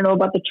 everything you want to know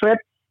about the trip,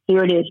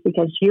 here it is,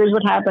 because here's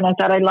what happened. I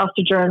thought I lost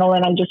a journal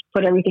and I just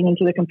put everything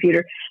into the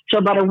computer. So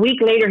about a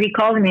week later, he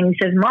calls me and he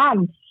says,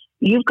 Mom,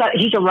 he's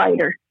a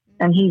writer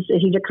and he's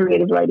a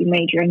creative writing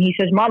major. And he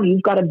says, Mom,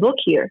 you've got a book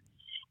here.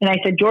 And I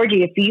said,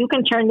 Georgie, if you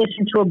can turn this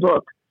into a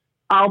book,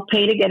 I'll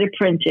pay to get it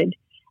printed.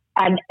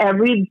 And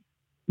every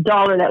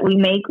dollar that we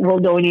make, we'll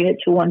donate it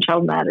to One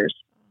Child Matters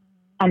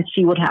and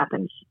see what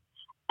happens.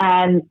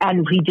 And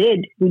we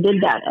did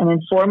that. And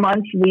in 4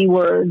 months, we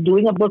were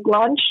doing a book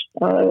launch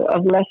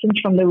of Lessons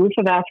from the Roots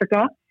of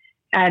Africa.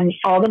 And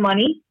all the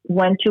money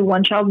went to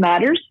One Child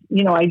Matters.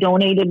 I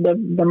donated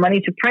the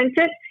money to print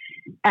it.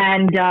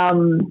 And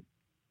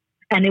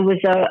it was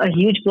a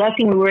huge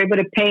blessing. We were able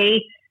to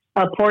pay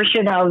a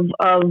portion of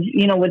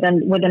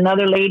with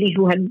another lady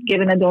who had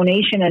given a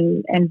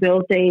donation and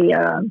built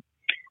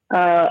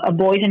a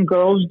boys and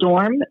girls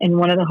dorm in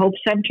one of the Hope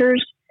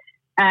Centers.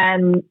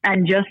 And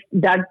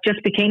that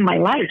just became my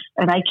life.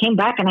 And I came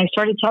back and I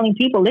started telling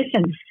people,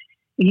 listen,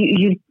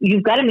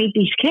 you've got to meet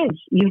these kids.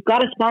 You've got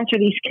to sponsor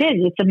these kids.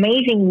 It's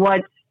amazing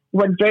what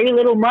very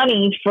little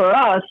money for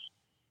us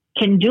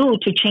can do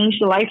to change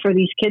the life for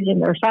these kids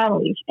and their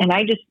families. And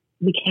I just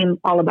became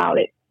all about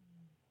it.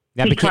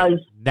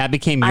 That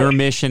became your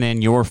mission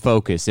and your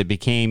focus. It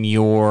became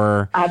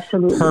your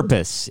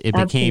purpose. It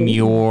became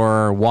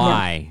your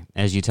why,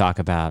 as you talk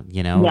about,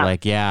 I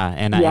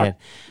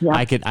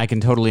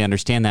can totally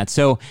understand that.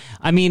 So,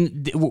 I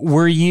mean,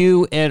 were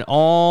you at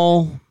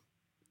all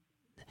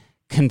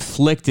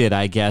conflicted,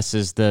 I guess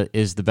is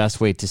the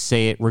best way to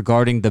say it,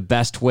 regarding the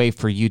best way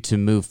for you to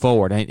move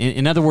forward?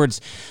 In other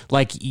words,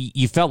 like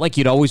you felt like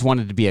you'd always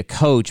wanted to be a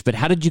coach, but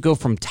how did you go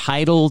from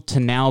title to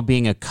now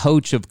being a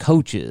coach of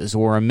coaches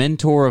or a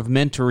mentor of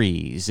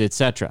mentorees,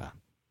 etc.?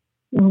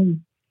 It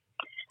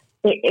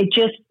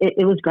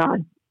was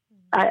God.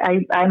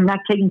 I'm not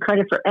taking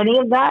credit for any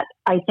of that.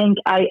 I think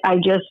I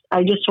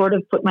just sort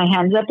of put my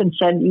hands up and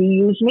said, you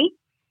use me,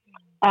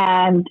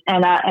 and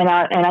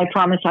I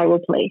promise I will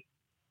play.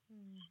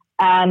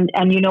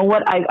 And you know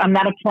what? I'm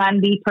not a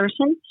plan B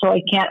person, so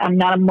I'm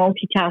not a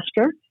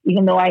multitasker,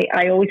 even though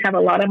I always have a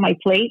lot on my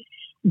plate.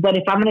 But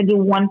if I'm going to do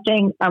one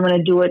thing, I'm going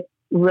to do it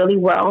really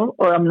well,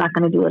 or I'm not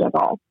going to do it at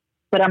all.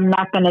 But I'm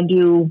not going to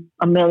do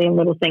a million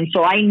little things.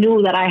 So I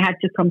knew that I had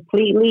to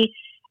completely,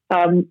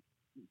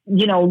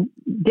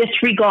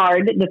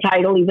 disregard the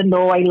title, even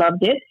though I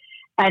loved it.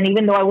 And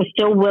even though I was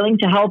still willing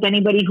to help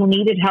anybody who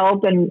needed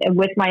help and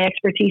with my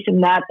expertise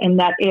in that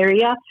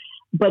area,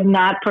 but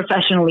not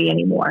professionally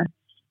anymore.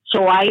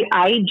 So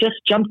I just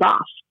jumped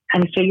off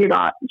and figured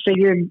God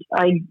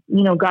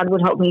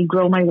would help me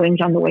grow my wings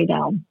on the way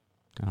down.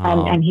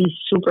 Oh. And he's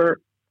super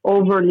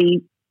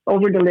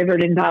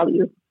over-delivered in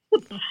value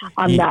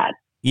on that.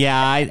 Yeah,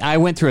 I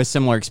went through a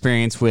similar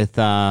experience with,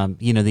 the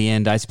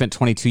end. I spent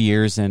 22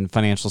 years in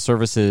financial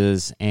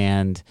services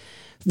and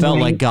felt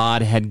like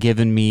God had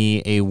given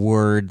me a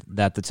word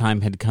that the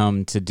time had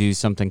come to do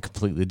something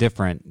completely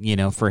different. You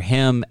know, for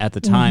him at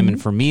the time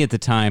and for me at the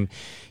time,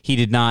 he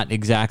did not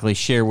exactly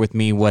share with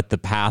me what the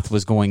path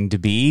was going to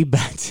be,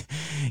 but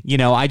you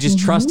know, I just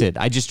trusted.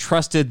 I just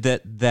trusted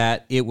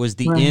that it was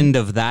the end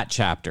of that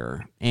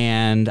chapter,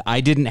 and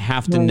I didn't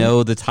have to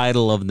know the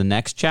title of the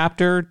next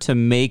chapter to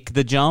make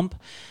the jump.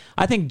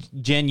 I think,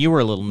 Jen, you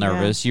were a little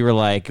nervous. Yeah. You were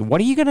like, "What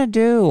are you going to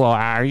do?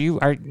 Are you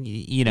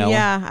know?"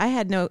 Yeah, I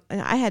had no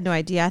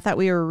idea. I thought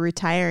we were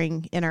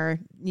retiring in our,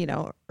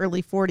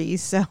 early 40s.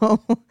 So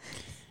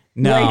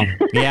no,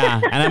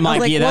 yeah, and I'm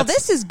like, well,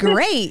 this is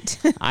great.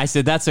 I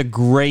said that's a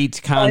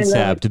great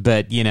concept,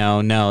 but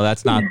no,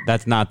 that's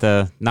not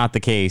the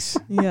case.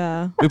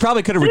 Yeah, we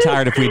probably could have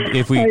retired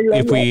if we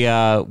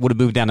would have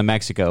moved down to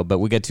Mexico, but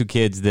we got 2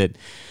 kids that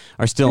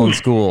are still in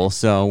school,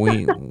 so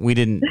we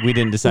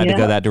didn't decide to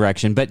go that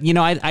direction. But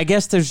I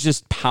guess there's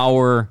just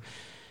power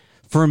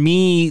for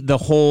me. The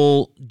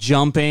whole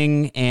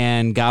jumping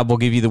and God will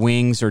give you the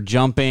wings, or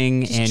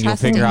jumping just and you'll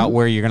figure out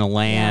where you're going to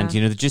land.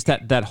 Yeah. Just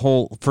that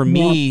whole, for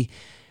me,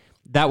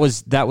 that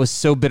was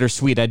so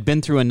bittersweet. I'd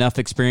been through enough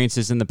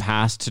experiences in the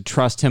past to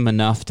trust him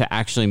enough to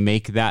actually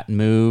make that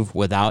move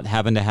without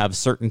having to have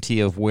certainty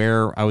of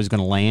where I was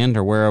going to land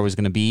or where I was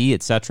going to be,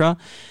 etc.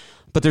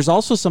 But there's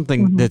also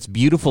something that's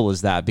beautiful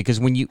is that, because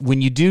when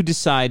you do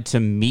decide to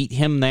meet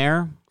him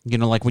there,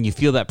 like when you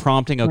feel that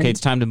prompting, okay, it's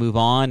time to move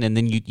on, and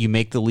then you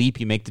make the leap,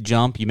 you make the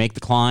jump, you make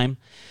the climb,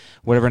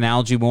 whatever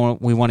analogy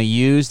we want to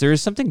use, there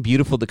is something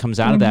beautiful that comes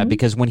out of that,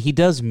 because when he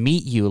does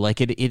meet you, like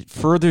it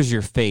furthers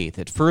your faith,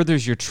 it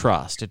furthers your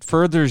trust, it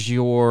furthers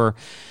your,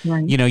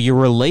 your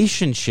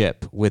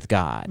relationship with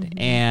God.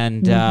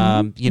 And,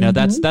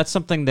 that's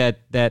something that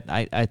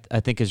I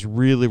think is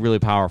really, really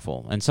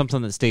powerful, and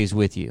something that stays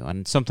with you,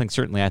 and something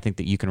certainly I think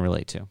that you can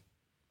relate to.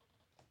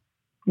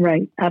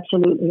 Right.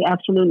 Absolutely.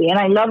 Absolutely. And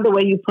I love the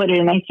way you put it.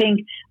 And I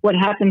think what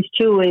happens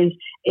too is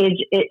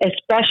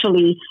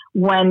especially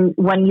when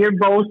you're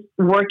both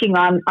working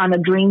on a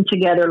dream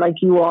together, like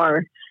you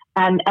are,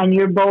 and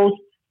you're both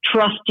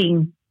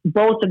trusting,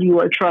 both of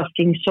you are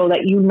trusting, so that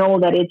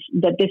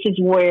that this is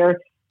where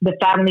the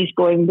family's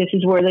going. This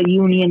is where the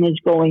union is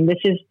going. This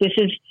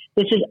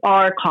is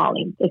our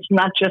calling. It's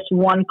not just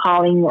one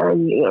calling or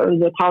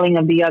the calling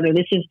of the other.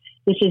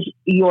 This is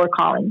your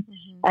calling.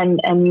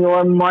 And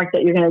your mark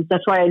that you're going to.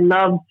 That's why I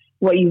love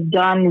what you've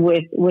done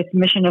with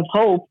Mission of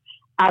Hope,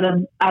 out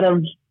of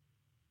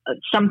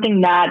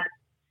something that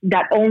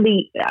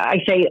only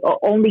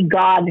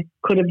God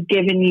could have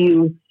given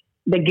you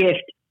the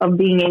gift of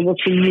being able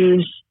to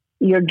use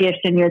your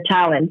gifts and your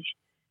talents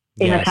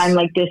in a time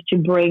like this to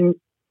bring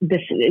this.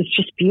 It's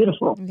just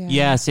beautiful. Yeah.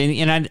 Yes,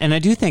 and I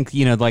do think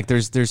like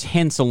there's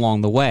hints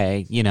along the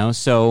way.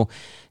 So.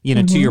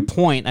 To your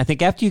point, I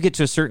think after you get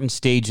to a certain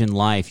stage in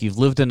life, you've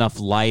lived enough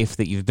life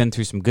that you've been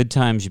through some good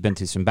times, you've been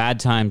through some bad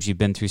times, you've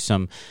been through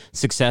some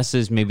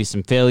successes, maybe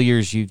some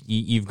failures.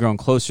 You've grown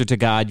closer to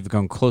God, you've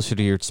grown closer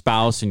to your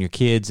spouse and your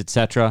kids,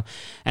 etc.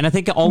 And I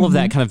think all of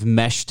that kind of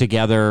meshed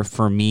together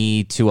for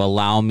me to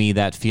allow me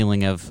that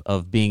feeling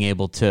of being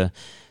able to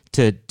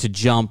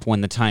jump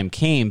when the time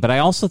came. But I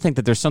also think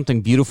that there's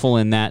something beautiful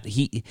in that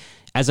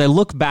as I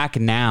look back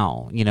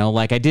now,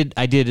 like I did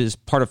as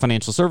part of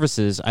financial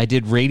services, I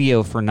did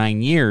radio for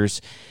 9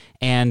 years.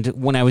 And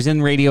when I was in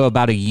radio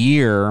about a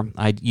year,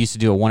 I used to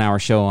do a 1-hour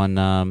show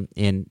on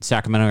in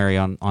Sacramento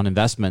area on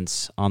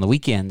investments on the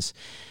weekends.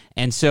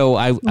 And so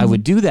I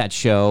would do that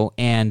show,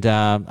 and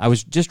I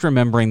was just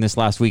remembering this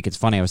last week. It's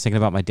funny. I was thinking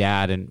about my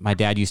dad, and my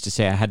dad used to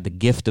say I had the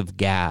gift of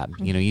gab.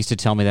 He used to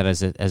tell me that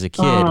as a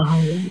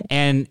kid.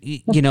 And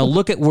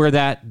look at where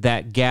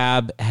that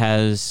gab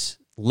has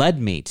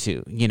led me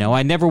to.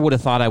 I never would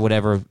have thought I would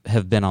ever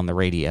have been on the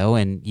radio,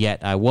 and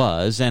yet I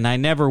was. And I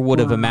never would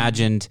have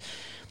imagined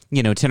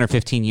 10 or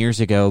 15 years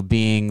ago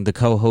being the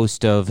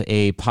co-host of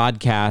a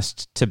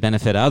podcast to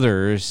benefit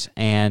others.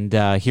 And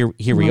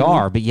here we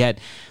are. But yet,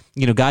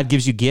 God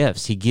gives you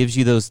gifts. He gives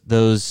you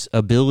those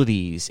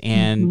abilities,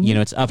 and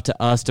it's up to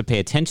us to pay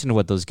attention to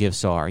what those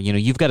gifts are.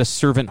 You've got a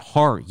servant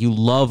heart. You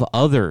love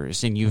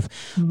others, and you've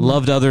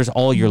loved others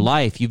all your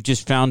life. You've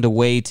just found a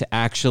way to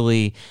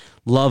actually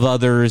love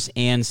others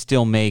and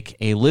still make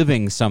a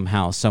living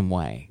somehow, some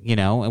way,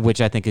 which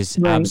I think is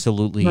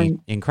absolutely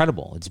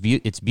incredible.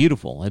 It's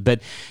beautiful.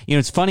 But,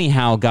 it's funny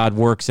how God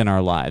works in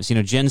our lives.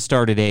 Jen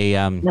started a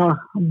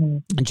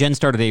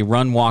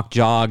run, walk,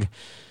 jog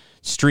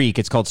streak.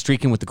 It's called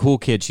Streaking with the Cool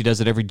Kids. She does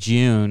it every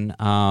June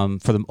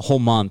for the whole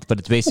month, but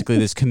it's basically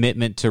this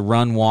commitment to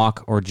run,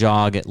 walk, or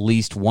jog at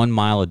least 1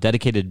 mile, a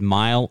dedicated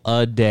mile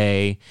a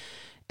day,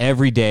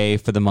 every day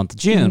for the month of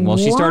June. Well,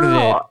 she started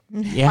it.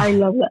 Yeah, I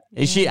love that.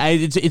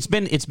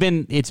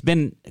 It's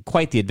been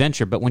quite the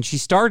adventure. But when she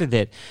started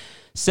it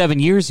 7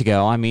 years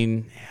ago, I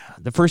mean,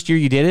 the first year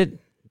you did it,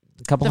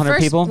 a couple hundred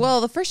people.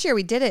 Well, the first year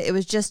we did it, it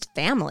was just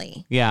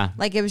family. Yeah,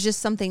 like it was just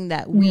something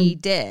that we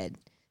did.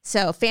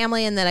 So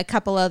family, and then a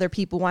couple other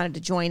people wanted to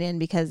join in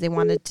because they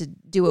wanted to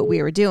do what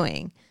we were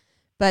doing.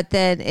 But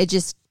then it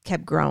just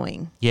kept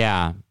growing.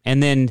 Yeah.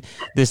 And then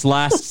this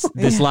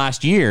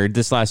last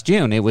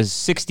June, it was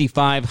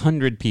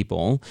 6,500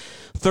 people,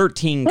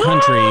 13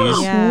 countries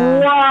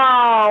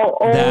Wow.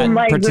 Oh, that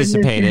my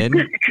participated.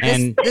 goodness.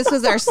 And This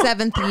was our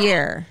 7th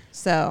year.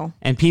 So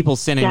and people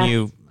sending That's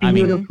you,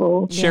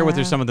 beautiful. share with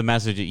her Yeah. some of the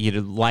message.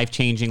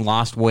 Life-changing,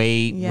 lost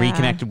weight, Yeah.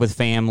 reconnected with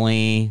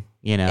family,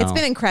 it's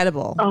been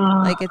incredible.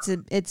 Like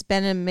it's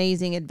been an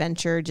amazing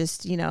adventure,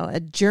 just, a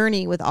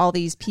journey with all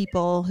these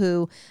people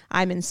who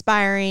I'm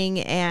inspiring,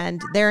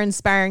 and they're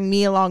inspiring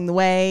me along the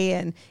way.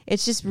 And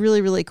it's just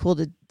really, really cool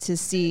to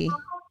see.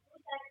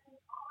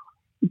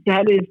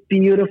 That is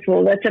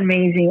beautiful. That's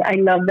amazing. I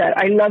love that.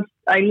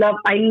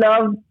 I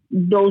love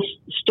those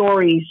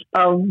stories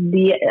of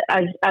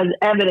as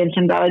evidence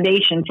and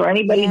validation for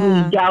anybody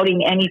Yeah. who's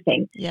doubting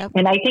anything. Yep.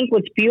 And I think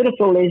what's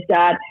beautiful is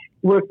that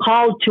we're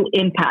called to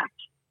impact.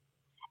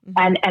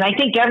 And I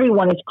think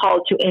everyone is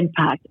called to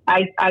impact.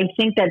 I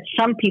think that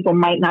some people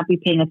might not be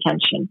paying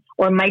attention,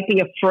 or might be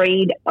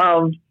afraid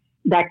of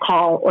that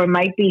call, or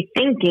might be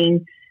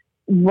thinking,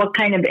 what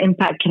kind of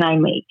impact can I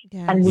make?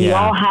 Yes. And we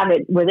all have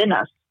it within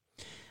us.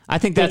 I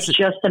think that's It's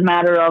just a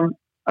matter of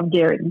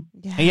daring.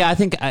 Yeah, I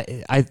think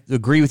I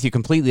agree with you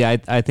completely.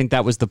 I think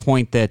that was the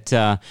point that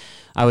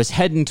I was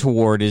heading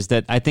toward, is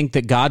that I think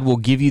that God will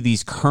give you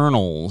these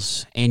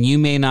kernels, and you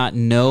may not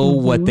know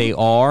what they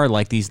are,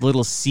 like these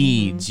little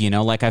seeds,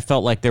 like I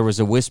felt like there was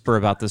a whisper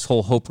about this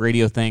whole Hope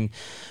Radio thing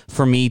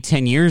for me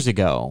 10 years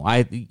ago.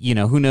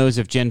 Who knows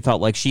if Jen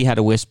felt like she had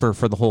a whisper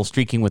for the whole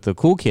Streaking with the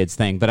Cool Kids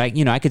thing, but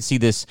I could see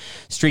this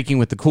Streaking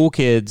with the Cool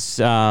Kids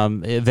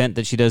event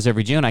that she does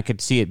every June. I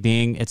could see it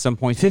being at some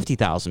point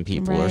 50,000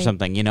 people or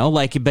something,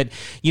 but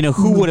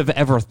who would have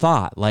ever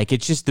thought? Like,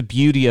 it's just the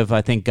beauty of,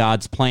 I think,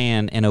 God's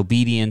plan and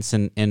obedience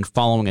and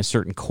following a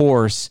certain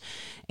course,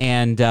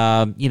 and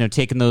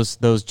taking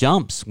those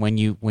jumps when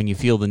you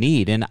feel the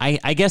need. And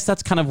I guess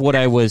that's kind of what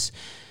I was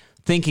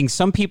thinking.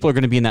 Some people are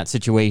going to be in that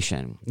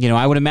situation.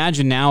 I would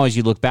imagine now, as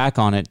you look back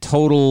on it,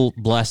 total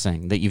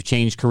blessing that you've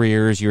changed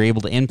careers, you're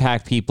able to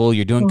impact people,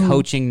 you're doing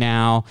coaching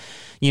now.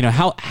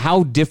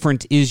 How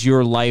different is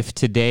your life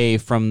today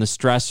from the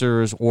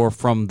stressors or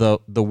from the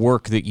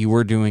work that you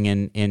were doing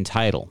in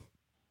Title?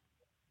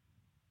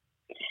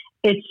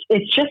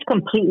 It's just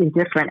completely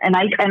different. And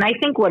I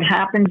think what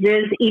happens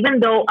is, even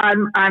though I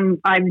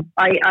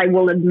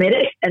will admit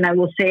it, and I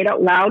will say it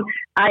out loud,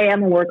 I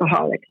am a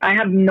workaholic. I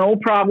have no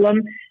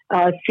problem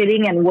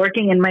sitting and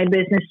working in my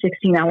business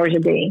 16 hours a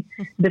day.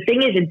 The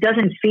thing is, it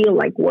doesn't feel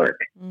like work.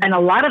 And a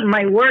lot of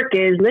my work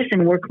is,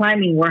 listen, we're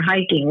climbing, we're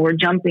hiking, we're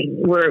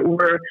jumping,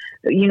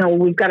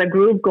 we've got a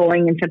group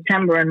going in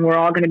September, and we're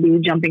all going to be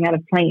jumping out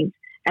of planes.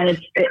 And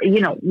it's,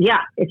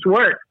 it's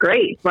work,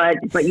 great. But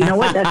you know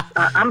what? That's,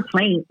 I'm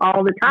playing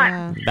all the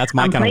time. Yeah. That's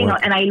my kind of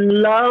work. And I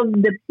love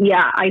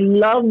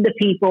the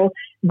people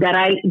that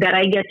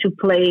I get to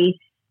play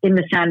in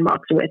the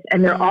sandbox with.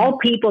 And they're all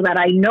people that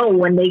I know,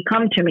 when they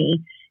come to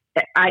me,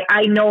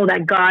 I know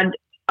that God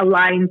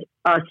aligned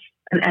us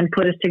and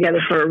put us together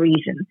for a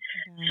reason.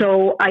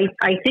 So I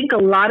think a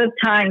lot of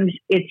times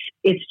it's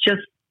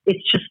just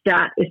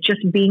that. It's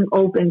just being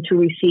open to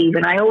receive.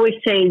 And I always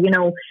say,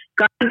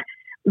 God,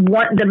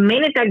 the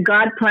minute that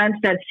God plants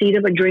that seed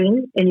of a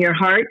dream in your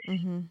heart,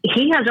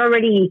 He has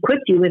already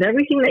equipped you with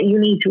everything that you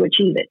need to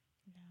achieve it.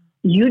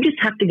 You just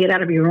have to get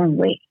out of your own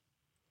way.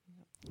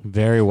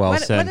 Very well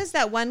said. What is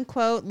that one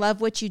quote?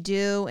 Love what you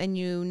do, and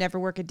you never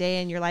work a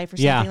day in your life, or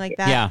something like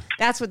that. Yeah,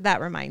 that's what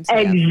that reminds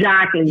me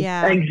exactly. of.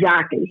 Yeah,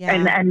 exactly. Yeah.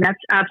 And that's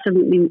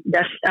absolutely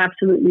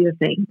the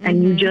thing.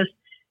 And you're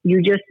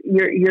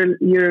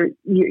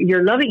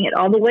loving it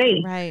all the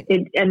way. Right.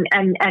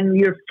 And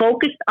you're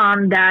focused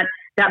on that.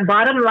 That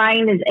bottom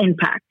line is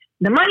impact.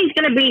 The money's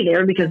going to be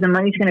there because the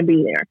money's going to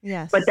be there.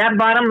 Yes. But that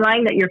bottom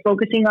line that you're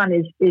focusing on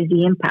is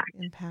the impact.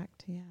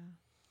 Impact, yeah.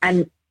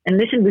 And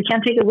listen, we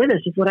can't take it with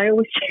us. Is what I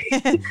always say.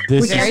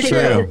 This we can't is take it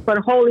with true. us, but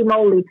holy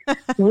moly,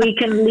 we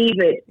can leave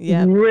it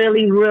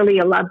really, really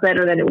a lot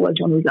better than it was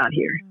when we got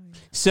here.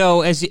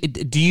 So, if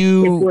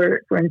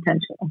we're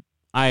intentional.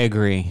 I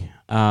agree.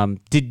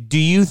 Do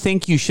you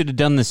think you should have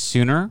done this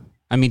sooner?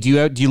 I mean, do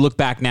you look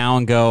back now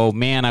and go,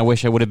 man, I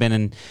wish I would have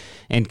been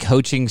in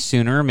coaching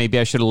sooner? Maybe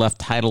I should have left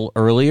Title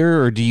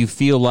earlier? Or do you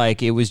feel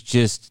like it was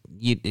just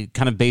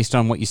kind of based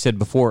on what you said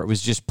before, it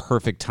was just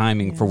perfect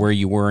timing for where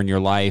you were in your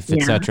life,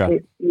 etc.?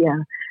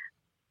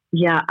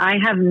 Yeah, I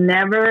have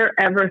never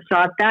ever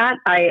thought that.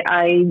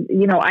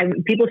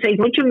 People say,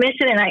 "Don't you miss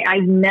it?" And I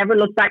never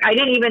looked back. I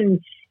didn't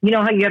even,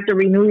 how you have to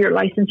renew your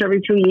license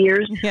every 2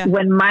 years. Yeah.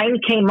 When mine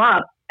came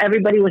up,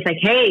 everybody was like,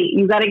 "Hey,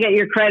 you got to get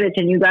your credits,"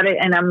 and you got it.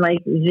 And I'm like,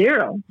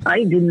 zero.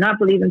 I do not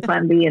believe in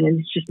Plan B, and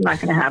it's just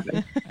not going to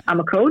happen. I'm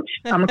a coach.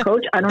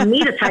 I don't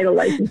need a title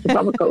license if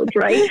I'm a coach,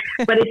 right?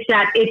 But it's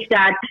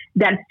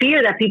that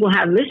fear that people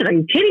have. Listen, are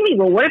you kidding me?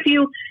 Well, what if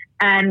you?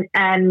 And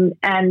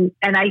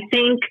I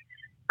think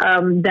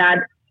that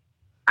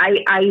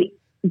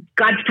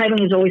God's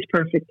timing is always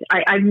perfect.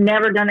 I've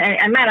never done it.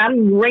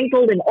 I'm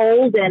wrinkled and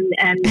old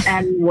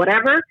and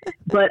whatever,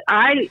 but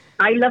I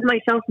love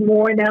myself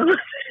more now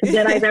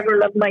than I've ever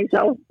loved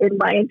myself in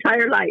my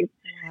entire life.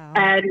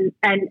 and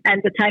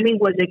the timing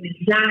was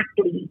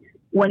exactly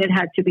when it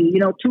had to be.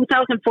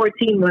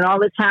 2014, when all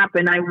this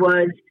happened, I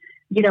was,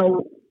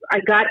 I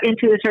got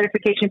into the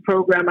certification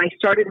program. I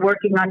started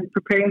working on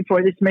preparing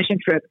for this mission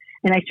trip,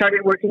 and I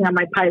started working on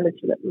my pilot's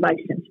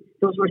license.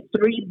 Those were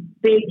three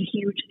big,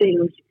 huge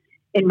things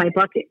in my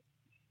bucket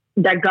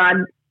that God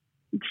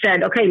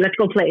said, okay, let's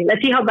go play.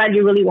 Let's see how bad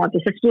you really want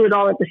this. Let's do it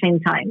all at the same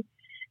time.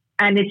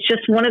 And it's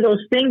just one of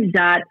those things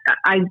that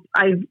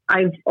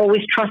I've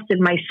always trusted.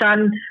 My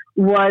son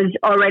was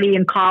already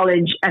in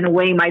college and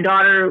away. My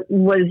daughter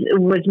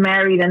was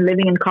married and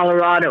living in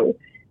Colorado.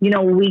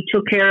 We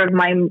took care of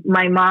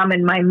my mom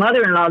and my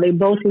mother-in-law. They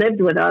both lived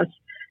with us.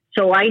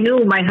 So I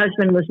knew my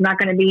husband was not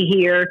going to be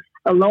here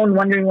alone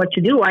wondering what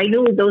to do. I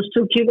knew those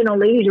two Cuban old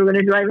ladies were going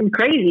to drive him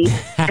crazy,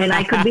 and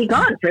I could be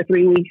gone for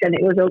 3 weeks and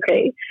it was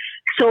okay.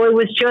 So it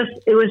was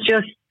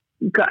just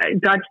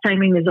God's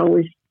timing is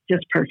always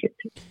just perfect.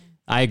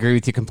 I agree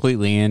with you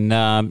completely. And,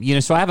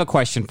 so I have a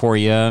question for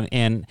you,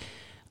 and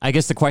I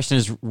guess the question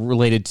is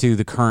related to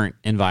the current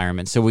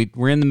environment. So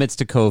we're in the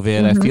midst of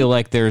COVID. I feel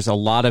like there's a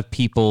lot of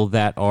people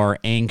that are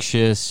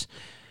anxious,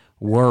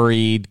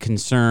 worried,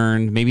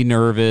 concerned, maybe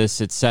nervous,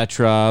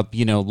 etc.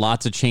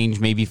 Lots of change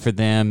maybe for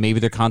them.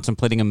 Maybe they're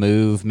contemplating a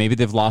move. Maybe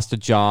they've lost a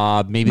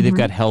job. Maybe they've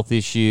got health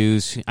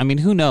issues. I mean,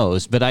 who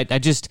knows? But I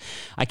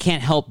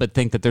can't help but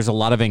think that there's a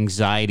lot of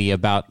anxiety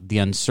about the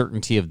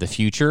uncertainty of the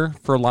future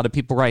for a lot of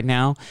people right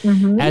now.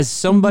 As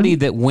somebody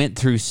that went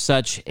through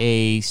such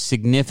a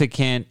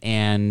significant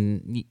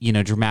and,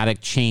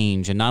 dramatic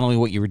change, and not only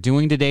what you were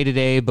doing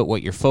today, but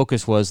what your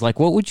focus was, like,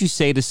 what would you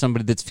say to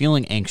somebody that's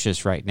feeling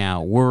anxious right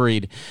now,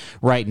 worried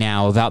right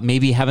now about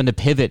maybe having to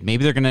pivot?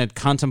 Maybe they're going to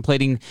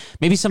contemplating,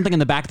 maybe something in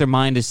the back of their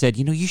mind has said,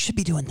 you should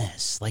be doing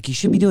this, like you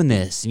should be doing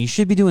this, and you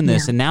should be doing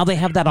this. And now they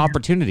have that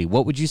opportunity.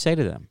 What would you say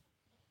to them?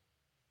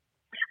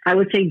 I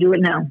would say, do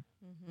it now.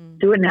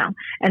 Do it now.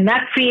 And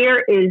that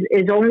fear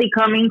is only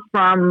coming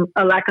from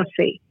a lack of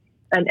faith.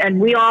 And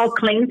we all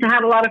claim to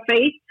have a lot of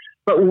faith,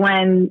 but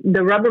when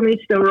the rubber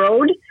meets the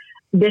road,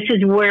 this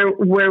is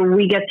where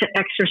we get to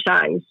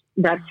exercise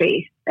that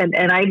faith.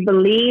 And I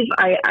believe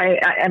I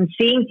am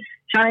seeing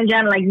Sean and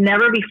Jan like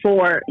never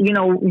before.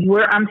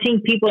 I'm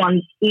seeing people on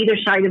either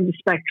side of the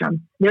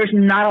spectrum. There's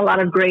not a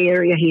lot of gray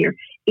area here.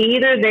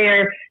 Either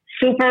they're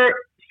super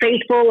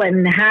faithful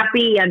and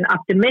happy and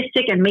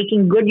optimistic and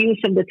making good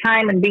use of the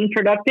time and being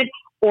productive,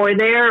 or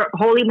they're,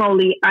 holy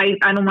moly, I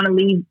don't want to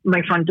leave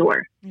my front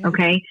door.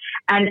 Okay.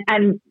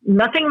 And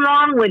nothing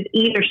wrong with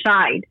either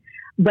side.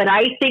 But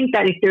I think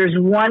that if there's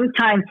one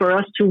time for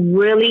us to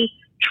really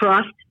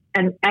trust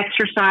and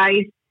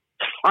exercise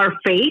our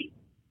faith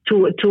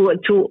to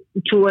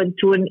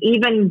an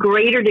even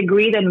greater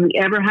degree than we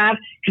ever have,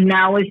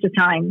 now is the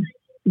time.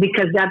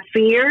 Because that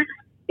fear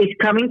is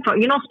coming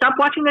from, stop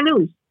watching the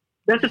news.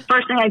 That's the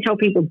first thing I tell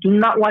people. Do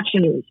not watch the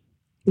news.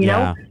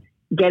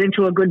 Get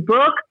into a good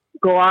book,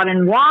 go out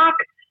and walk,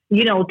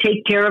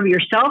 take care of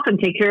yourself and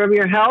take care of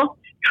your health.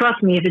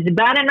 Trust me, if it's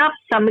bad enough,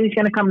 somebody's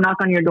going to come knock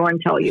on your door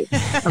and tell you.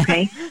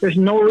 Okay. There's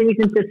no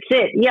reason to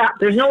sit. Yeah.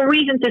 There's no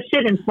reason to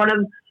sit in front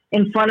of,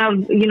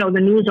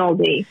 the news all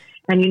day.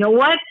 And you know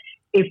what?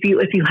 If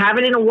you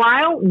haven't in a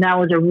while,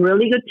 now is a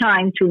really good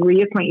time to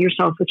reacquaint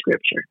yourself with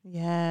Scripture.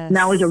 Yes.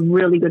 Now is a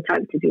really good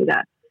time to do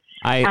that.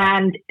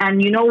 And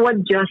you know what?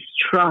 Just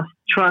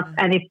trust.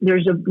 And if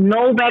there's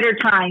no better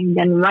time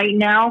than right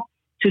now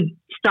to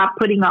stop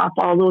putting off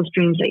all those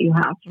dreams that you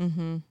have.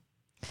 Mm-hmm.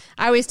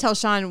 I always tell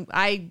Sean,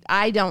 I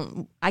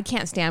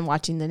can't stand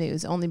watching the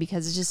news only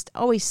because it's just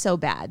always so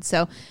bad.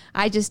 So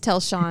I just tell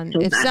Sean,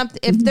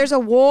 if there's a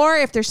war,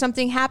 if there's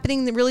something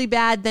happening really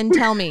bad, then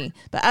tell me.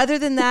 But other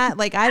than that,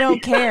 I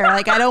don't care.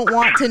 I don't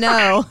want to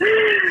know.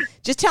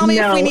 Just tell me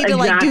if we need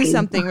to do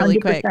something really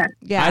 100%. Quick.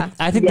 Yeah.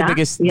 I think the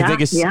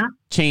biggest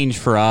change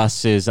for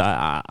us is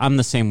I'm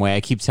the same way.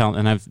 I keep telling,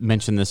 and I've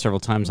mentioned this several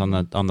times on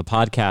the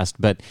podcast,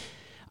 but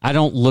I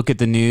don't look at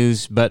the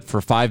news but for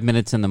 5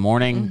 minutes in the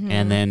morning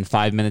and then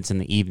 5 minutes in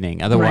the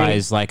evening.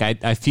 Otherwise,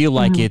 I feel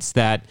like it's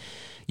that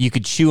you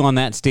could chew on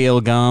that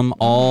stale gum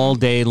all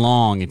day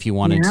long if you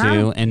wanted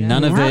to, and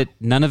none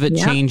of it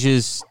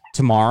changes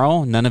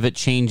tomorrow. None of it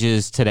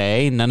changes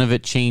today. None of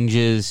it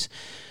changes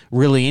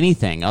really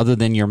anything other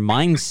than your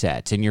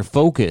mindset and your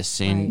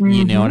focus. And,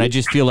 and I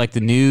just feel like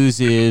the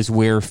news is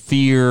where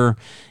fear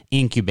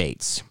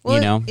incubates,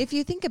 If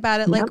you think about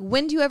it,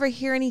 when do you ever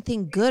hear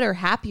anything good or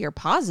happy or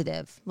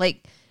positive?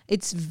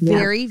 It's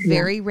very,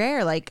 very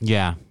rare.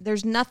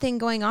 There's nothing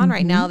going on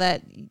right now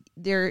that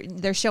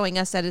they're showing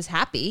us that is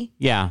happy.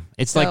 Yeah.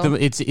 It's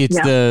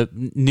the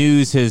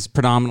news has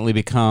predominantly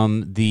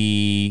become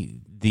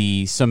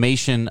the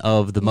summation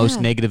of the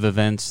most negative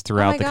events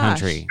throughout the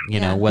country,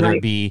 whether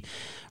it be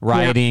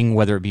rioting,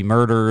 whether it be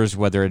murders,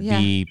 whether it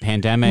be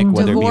pandemic,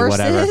 whether Divorces.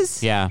 it be whatever.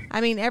 Yeah.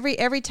 I mean,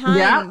 every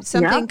time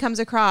something comes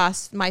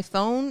across my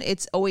phone,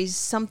 it's always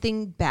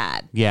something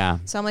bad. Yeah.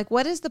 So I'm like,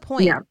 what is the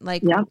point?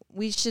 Like,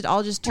 we should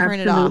all just turn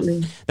Absolutely.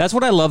 it off. That's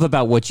what I love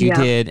about what you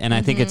did. And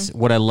I think it's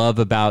what I love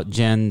about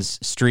Jen's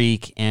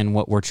streak and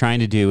what we're trying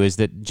to do is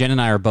that Jen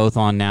and I are both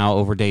on now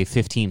over day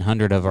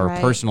 1,500 of our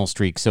personal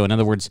streak. So in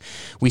other words,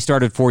 we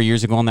started 4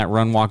 years ago on that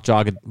run, walk,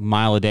 jog a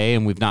mile a day,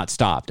 and we've not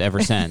stopped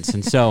ever since.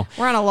 And so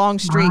we're on a long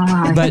streak.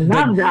 I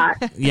love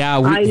that. Yeah.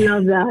 I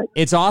love that.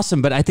 It's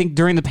awesome. But I think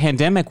during the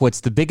pandemic,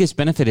 what's the biggest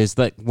benefit is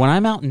that when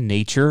I'm out in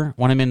nature,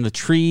 when I'm in the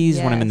trees,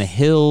 when I'm in the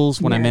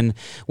hills, when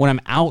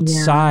I'm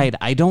outside,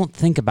 I don't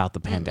think about the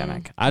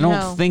pandemic. I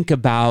don't think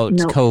about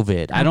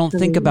COVID. I don't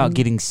think about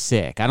getting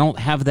sick. I don't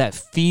have that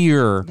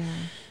fear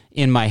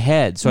in my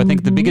head. So I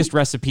think the biggest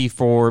recipe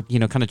for,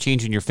 kind of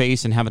changing your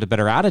face and having a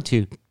better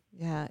attitude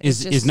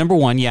is number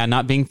one,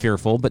 not being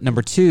fearful, but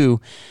number two,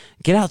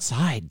 get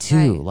outside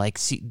too. Like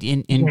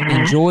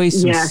enjoy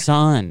some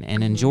sun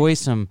and enjoy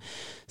some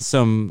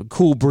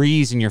cool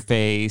breeze in your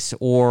face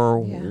or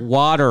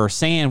water or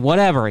sand,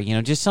 whatever,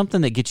 just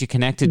something that gets you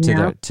connected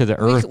to the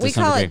earth.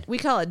 We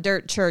call it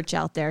dirt church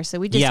out there. So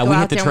we just go we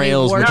out hit the there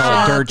trails. And we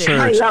call it dirt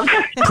church.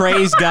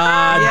 Praise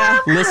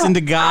God. Listen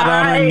to God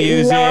on our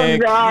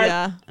music.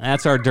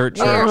 That's our dirt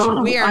church.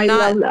 We are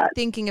not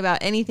thinking about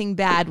anything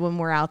bad when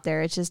we're out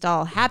there. It's just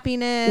all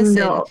happiness.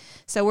 No. And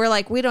so we're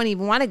like, we don't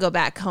even want to go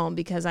back home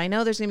because I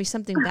know there's going to be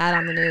something bad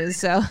on the news.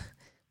 So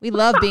we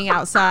love being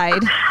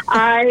outside.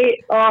 I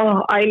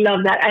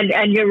love that.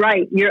 And you're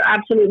right. You're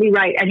absolutely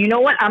right. And you know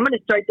what? I'm going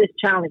to start this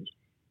challenge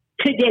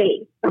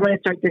today. I'm going to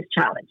start this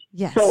challenge.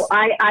 Yes. So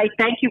I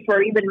thank you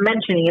for even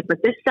mentioning it,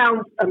 but this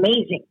sounds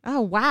amazing.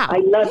 Oh, wow. I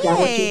love that,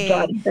 what you've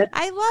done. That's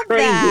I love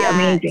crazy, that.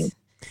 amazing.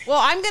 Well,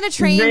 I'm going to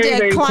train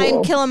to climb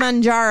cool.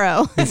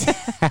 Kilimanjaro.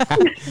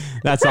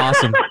 That's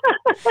awesome.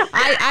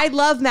 I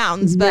love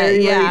mountains, but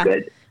very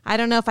good. I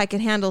don't know if I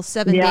can handle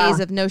 7 days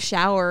of no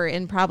shower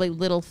and probably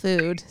little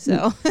food.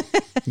 So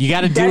you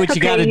got to do what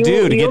you got to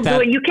do to get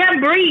that. You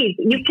can't breathe.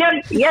 You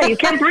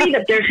can't breathe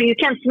up there, so you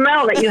can't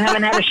smell that you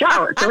haven't had a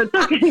shower. So it's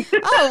okay.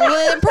 Oh,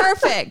 well, then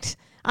perfect.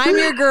 I'm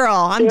your girl.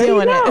 I'm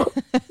doing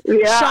it.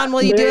 Yeah, Sean,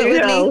 will you do it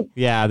with me?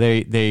 Yeah,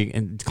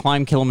 they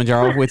climb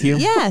Kilimanjaro with you?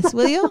 Yes,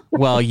 will you?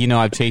 Well,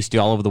 I've chased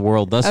you all over the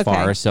world thus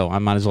far, so I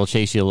might as well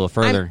chase you a little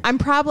further.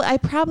 I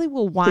probably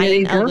will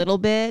whine a little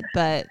bit,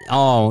 but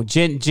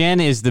Jen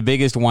is the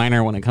biggest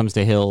whiner when it comes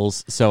to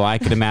hills. So I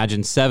could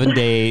imagine 7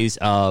 days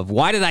of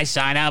why did I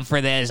sign up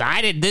for this?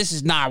 This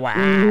is not why.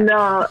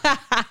 No,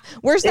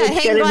 where's that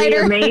hang glider?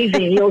 It's gonna be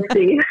amazing. You'll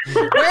see.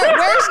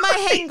 Where's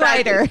my hang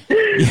glider?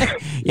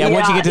 Yeah,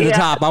 once you get to the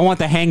top, I want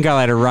the hang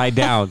glider right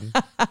down.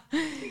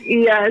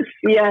 Yes.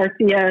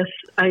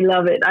 I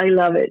love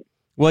it.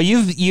 Well,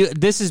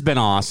 this has been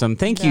awesome.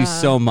 Thank you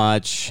so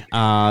much.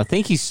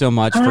 Thank you so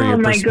much for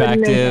your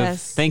perspective.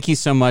 Yes. Thank you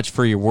so much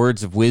for your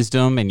words of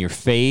wisdom and your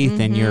faith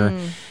and your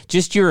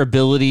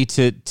ability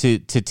to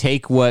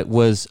take what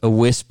was a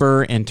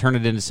whisper and turn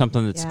it into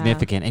something that's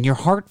significant, and your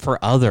heart for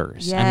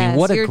others. Yes, I mean,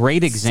 what a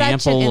great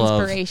example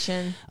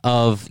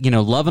of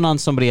loving on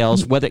somebody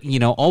else. Whether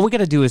all we got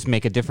to do is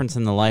make a difference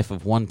in the life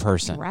of one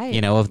person,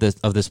 right? Of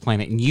this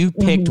planet, and you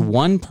picked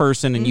one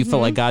person, and you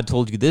felt like God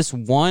told you this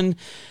one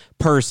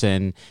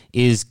person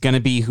is going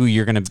to be who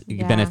you're going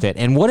to benefit.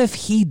 And what if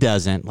he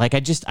doesn't?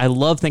 I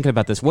love thinking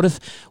about this. What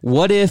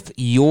if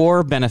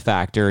your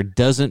benefactor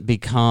doesn't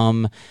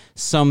become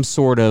some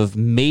sort of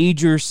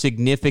major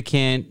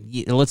significant,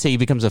 let's say he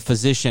becomes a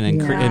physician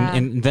and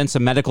invents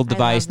a medical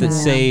device that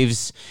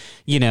saves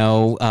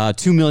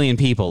 2 million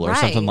people or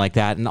something like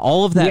that, and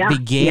all of that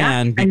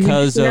began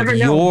because of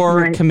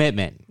your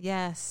commitment.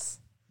 Yes.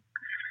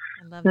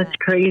 That's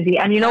crazy.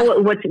 And you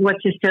know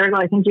what's hysterical?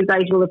 I think you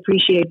guys will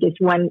appreciate this.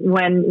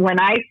 When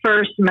I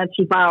first met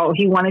Sipao,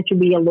 he wanted to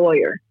be a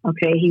lawyer.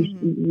 Okay. He's,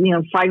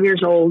 5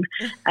 years old.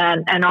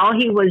 And all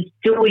he was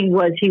doing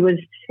was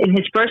in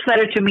his first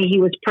letter to me,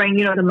 he was praying,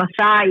 the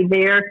Maasai,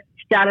 their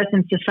status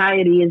in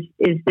society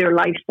is their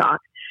livestock.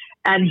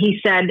 And he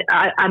said,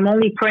 I'm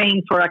only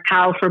praying for a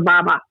cow for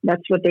Baba.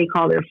 That's what they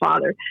call their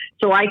father.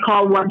 So I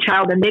called one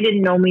child, and they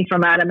didn't know me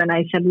from Adam. And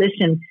I said,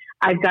 listen,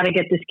 I've got to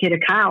get this kid a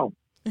cow.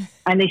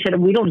 And they said,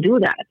 we don't do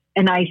that.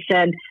 And I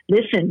said,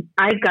 listen,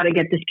 I've got to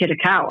get this kid a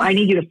cow. I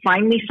need you to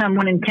find me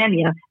someone in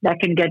Kenya that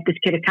can get this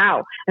kid a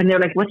cow. And they're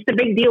like, what's the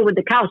big deal with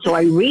the cow? So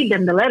I read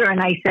them the letter,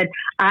 and I said,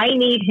 I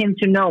need him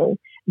to know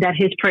that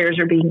his prayers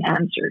are being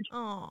answered.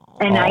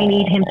 And I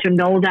need him to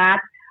know that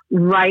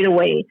right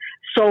away.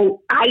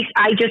 So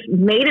I just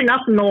made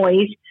enough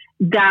noise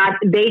that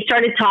they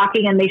started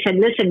talking, and they said,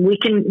 listen, we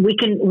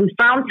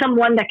found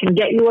someone that can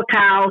get you a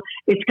cow.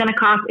 It's going to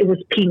cost, it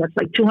was peanuts,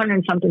 like $200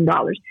 and something.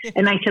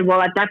 And I said, well,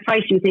 at that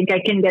price, you think I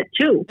can get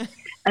 2?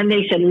 And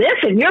they said,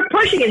 listen, you're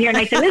pushing it here. And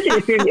I said, listen,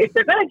 if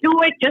they're going to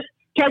do it, just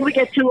can we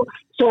get 2?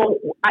 So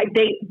by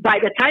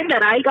the time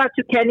that I got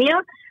to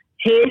Kenya,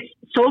 his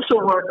social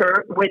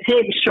worker with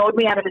him showed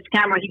me out of his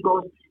camera. He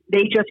goes,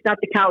 They just got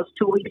the cows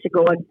 2 weeks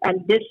ago,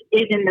 and this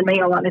is in the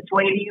mail on its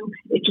way to you.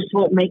 It just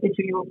won't make it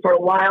to you for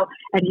a while.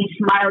 And he's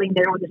smiling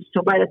there with us.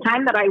 So by the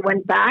time that I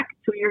went back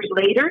 2 years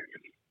later,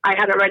 I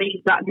had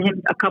already gotten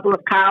him a couple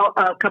of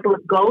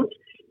goats.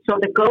 So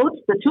the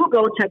 2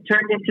 goats had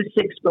turned into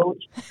 6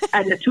 goats,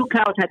 and the 2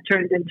 cows had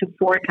turned into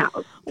 4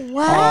 cows.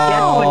 Wow!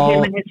 Guess what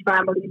him and his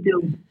family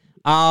do?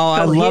 Oh,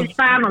 so I love his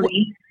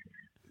family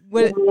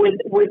with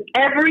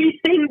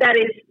everything that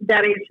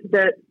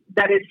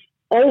is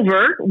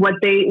over what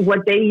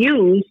they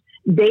use.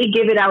 They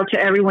give it out to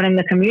everyone in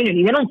the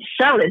community. They don't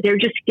sell it. They're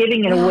just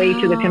giving it away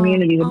to the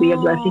community to be a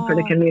blessing for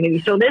the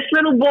community. So this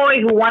little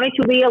boy who wanted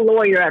to be a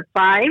lawyer at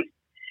 5,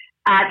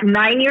 at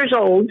 9 years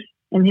old,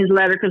 in his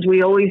letter, because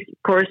we always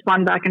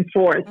correspond back and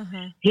forth,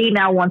 he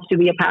now wants to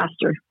be a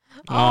pastor.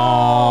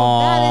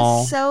 Oh,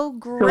 that is so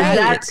great. So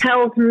that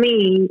tells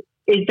me,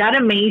 is that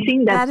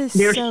amazing? That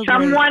there's so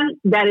someone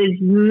that is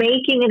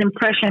making an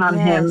impression on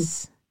him,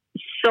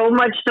 so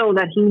much so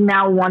that he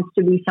now wants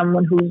to be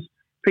someone who's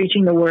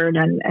preaching the word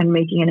and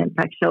making an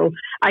impact. So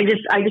I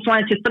just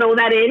wanted to throw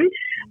that in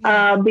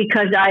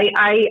because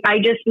I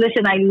just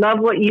listen. I love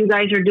what you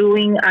guys are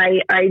doing.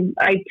 I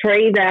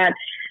pray that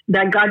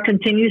God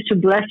continues to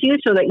bless you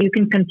so that you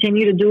can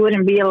continue to do it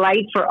and be a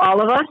light for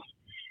all of us.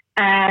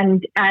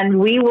 And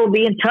we will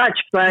be in touch.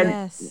 But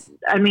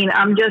I mean,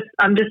 I'm just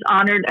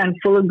honored and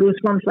full of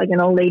goosebumps like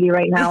an old lady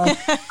right now.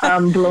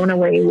 Blown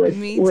away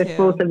with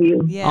both of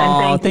you.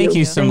 Yeah. Thank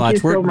you so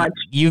much.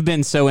 You've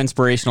been so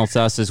inspirational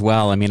to us as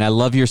well. I mean, I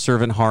love your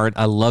servant heart.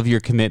 I love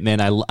your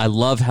commitment. I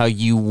love how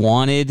you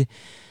wanted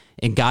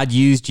and God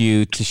used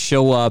you to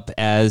show up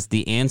as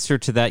the answer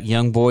to that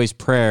young boy's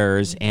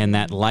prayers and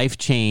that life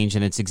change.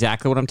 And it's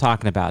exactly what I'm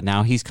talking about.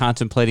 Now he's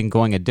contemplating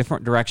going a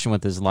different direction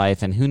with his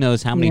life, and who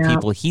knows how many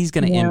people he's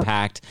going to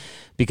impact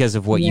because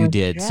of what you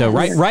did. Yes. So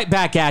right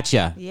back at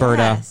you,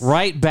 Berta.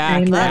 Right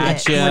back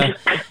at you.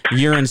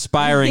 You're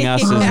inspiring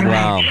us as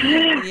well.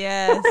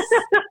 Yes.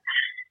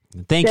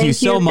 Thank you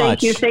so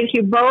much. Thank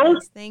you both.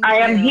 I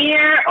am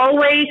here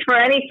always for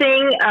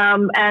anything.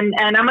 And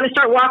I'm going to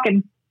start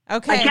walking.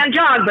 Okay. I can't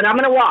jog, but I'm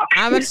going to walk.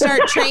 I'm going to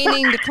start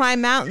training to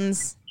climb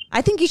mountains.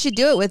 I think you should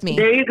do it with me.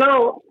 There you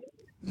go.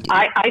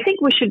 I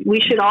think we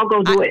should all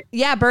go do it.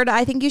 Yeah, Berta,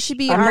 I think you should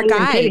be our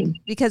guide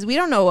because we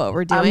don't know what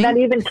we're doing. I'm not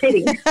even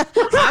kidding.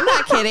 I'm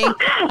not kidding.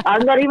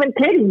 I'm not even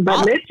kidding.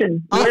 But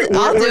listen, we're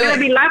going to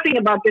be laughing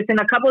about this in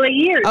a couple of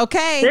years.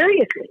 Okay.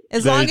 Seriously.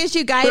 As long as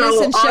you guide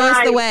us and show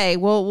us the way,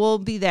 we'll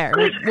be there.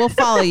 We'll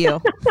follow you.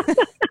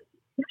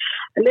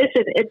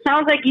 Listen, it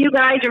sounds like you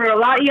guys are a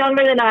lot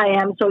younger than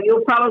I am, so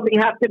you'll probably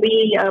have to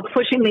be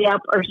pushing me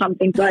up or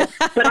something. But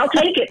I'll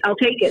take it. I'll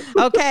take it.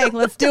 Okay,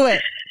 let's do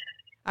it.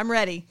 I'm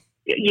ready.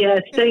 Yes,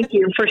 thank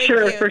you. For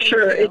sure.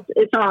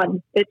 It's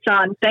on. It's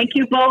on. Thank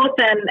you both,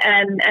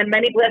 and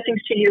many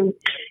blessings to you.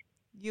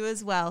 You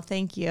as well.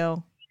 Thank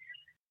you.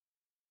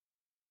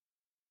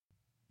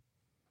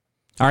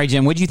 All right,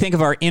 Jen, what did you think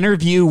of our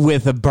interview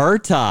with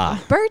Berta?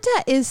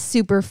 Berta is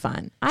super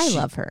fun. I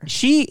love her.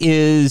 She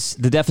is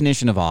the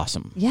definition of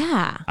awesome.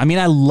 Yeah. I mean,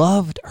 I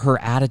loved her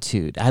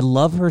attitude. I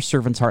love her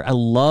servant's heart. I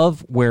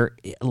love where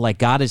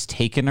God has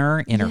taken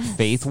her in her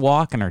faith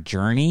walk and her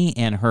journey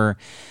and her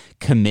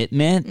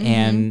commitment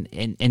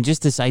and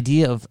just this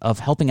idea of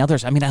helping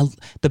others. I mean,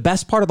 the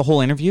best part of the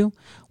whole interview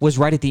was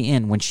right at the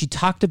end when she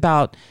talked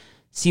about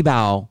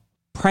Sibao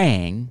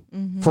praying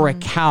for a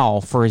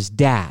cow for his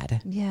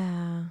dad.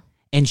 Yeah.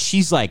 And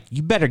she's like,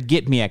 you better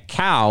get me a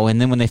cow.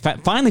 And then when they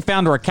finally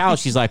found her a cow,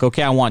 she's like,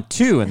 okay, I want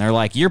 2. And they're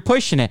like, you're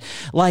pushing it.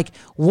 Like,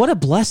 what a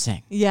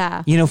blessing.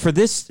 Yeah. You know, for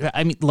this,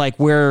 I mean, like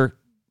where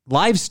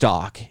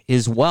livestock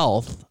is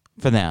wealth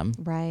for them.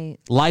 Right.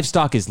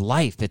 Livestock is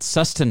life. It's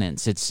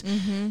sustenance. It's,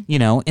 you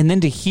know, and then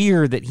to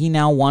hear that he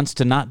now wants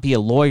to not be a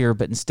lawyer,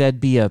 but instead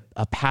be a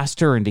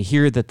pastor, and to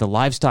hear that the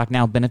livestock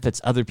now benefits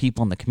other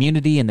people in the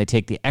community and they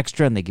take the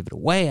extra and they give it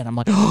away. And I'm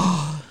like,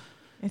 oh.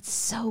 It's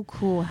so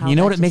cool how you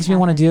know what it makes me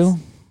want to do?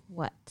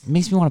 What? It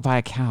makes me want to buy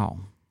a cow.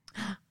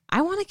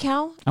 I want a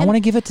cow. I want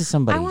to give it to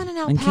somebody. I want an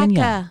in alpaca.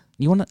 Kenya.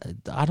 You want to?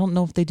 I don't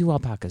know if they do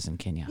alpacas in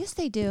Kenya. Yes,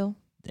 they do.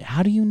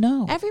 How do you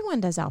know?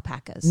 Everyone does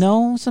alpacas.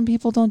 No, some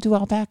people don't do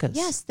alpacas.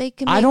 Yes, they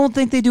can. I don't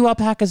think they do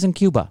alpacas in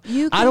Cuba.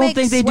 I don't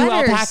think they do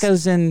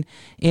alpacas in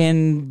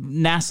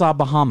Nassau,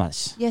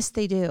 Bahamas. Yes,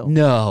 they do.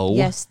 No.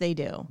 Yes, they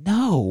do.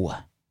 No.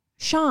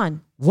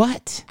 Sean.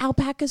 What?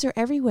 Alpacas are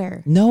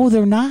everywhere. No,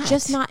 they're not.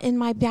 Just not in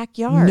my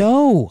backyard.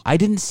 No, I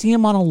didn't see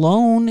them on a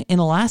loan in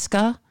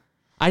Alaska.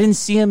 I didn't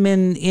see them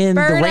in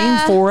Berta, the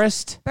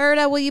rainforest.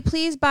 Berta, will you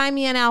please buy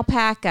me an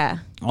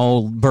alpaca?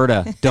 Oh,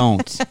 Berta,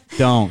 don't.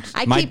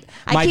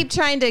 I keep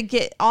trying to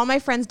get all my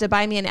friends to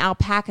buy me an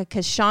alpaca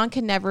because Sean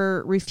can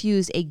never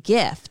refuse a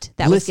gift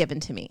that was given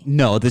to me.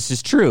 No, this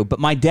is true.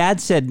 But my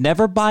dad said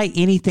never buy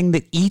anything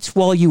that eats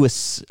while you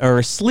are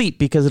asleep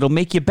because it'll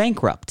make you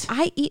bankrupt.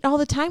 I eat all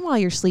the time while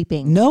you're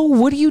sleeping. No,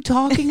 what are you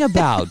talking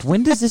about?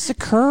 When does this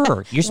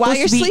occur? While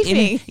you're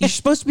sleeping. You're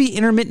supposed to be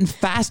intermittent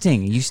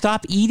fasting. You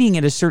stop eating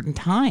at a certain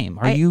time.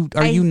 Are you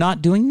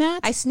not doing that?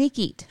 I sneak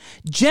eat.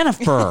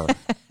 Jennifer.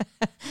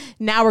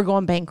 Now we're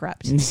going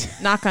bankrupt.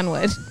 Knock on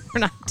wood. We're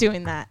not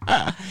doing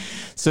that.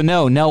 So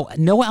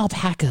no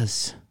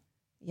alpacas.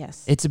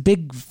 Yes. It's a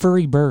big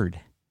furry bird.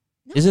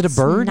 Is it a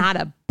bird? It's not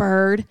a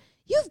bird.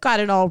 You've got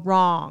it all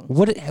wrong.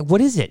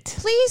 What is it?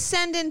 Please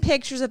send in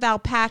pictures of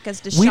alpacas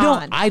to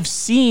Sean. I've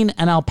seen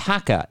an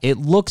alpaca. It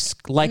looks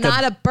like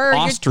not a bird.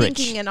 ostrich. You're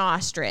thinking an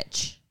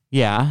ostrich.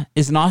 Yeah.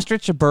 Is an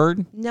ostrich a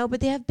bird? No, but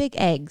they have big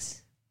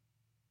eggs.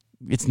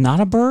 It's not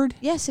a bird?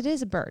 Yes, it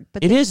is a bird.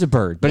 But it is a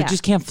bird, but yeah. it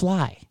just can't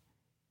fly.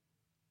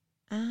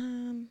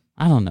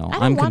 I don't know. I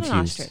don't I'm want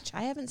confused. an ostrich.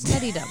 I haven't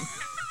studied them.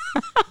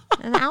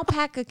 An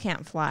alpaca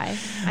can't fly.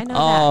 I know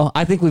that. Oh,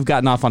 I think we've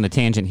gotten off on a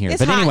tangent here. It's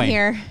but hot anyway,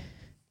 here.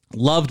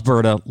 Loved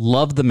Berta,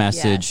 loved the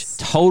message. Yes.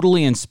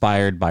 Totally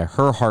inspired by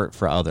her heart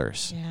for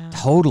others. Yeah.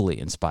 Totally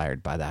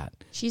inspired by that.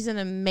 She's an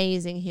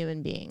amazing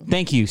human being.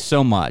 Thank you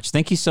so much.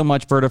 Thank you so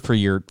much, Berta, for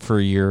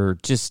your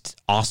just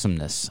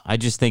awesomeness. I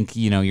just think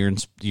your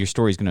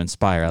story is going to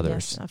inspire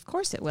others. Yes, of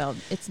course it will.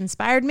 It's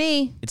inspired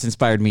me. It's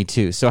inspired me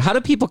too. So, how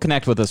do people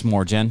connect with us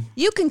more, Jen?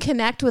 You can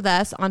connect with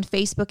us on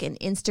Facebook and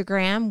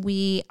Instagram.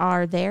 We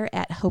are there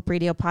at Hope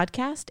Radio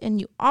Podcast, and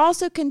you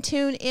also can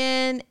tune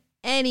in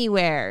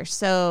anywhere.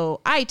 So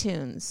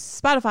iTunes,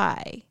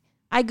 Spotify,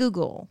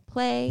 Google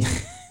Play.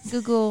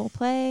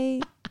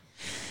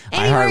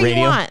 Anywhere you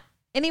want.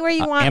 Anywhere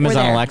you want.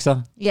 Amazon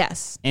Alexa?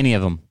 Yes. Any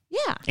of them.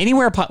 Yeah.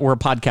 Anywhere where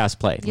podcasts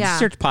play. Yeah.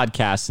 Search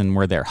podcasts and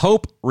we're there.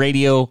 Hope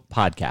Radio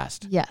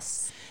Podcast.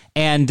 Yes.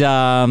 And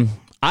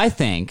I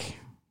think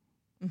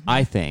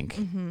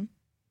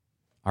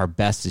our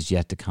best is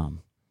yet to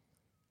come.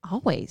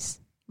 Always.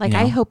 Like, You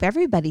know? I hope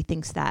everybody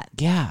thinks that.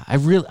 Yeah, I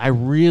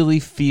really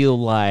feel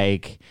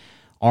like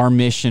our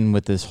mission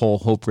with this whole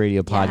Hope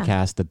Radio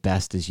podcast, the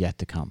best is yet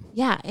to come.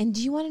 Yeah. And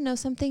do you want to know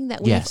something? That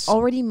we've Yes.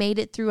 already made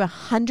it through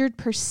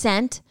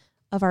 100%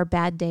 of our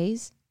bad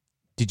days?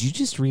 Did you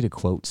just read a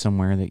quote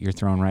somewhere that you're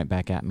throwing right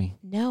back at me?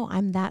 No,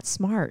 I'm that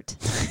smart.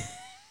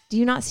 Do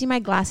you not see my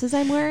glasses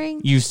I'm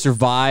wearing? You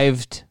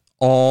survived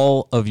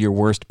all of your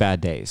worst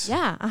bad days.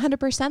 Yeah,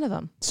 100% of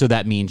them. So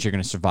that means you're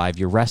going to survive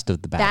your rest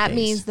of the bad days. That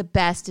means the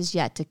best is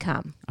yet to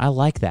come. I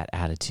like that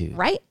attitude.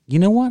 Right? You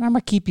know what? I'm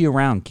going to keep you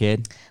around,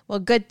 kid. Well,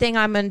 good thing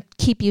I'm going to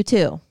keep you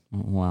too.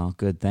 Well,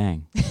 good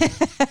thing.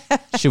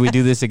 Should we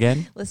do this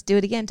again? Let's do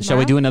it again tomorrow. Shall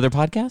we do another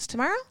podcast?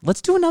 Tomorrow?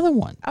 Let's do another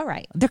one. All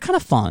right. They're kind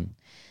of fun.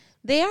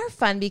 They are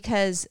fun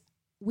because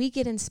we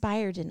get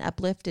inspired and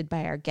uplifted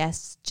by our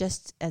guests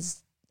just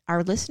as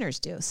our listeners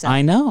do. So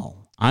I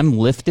know. I'm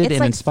lifted it's and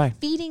like inspired.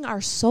 feeding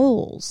our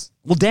souls.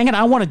 Well, dang it.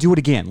 I want to do it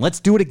again.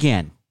 Let's do it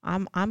again.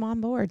 I'm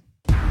on board.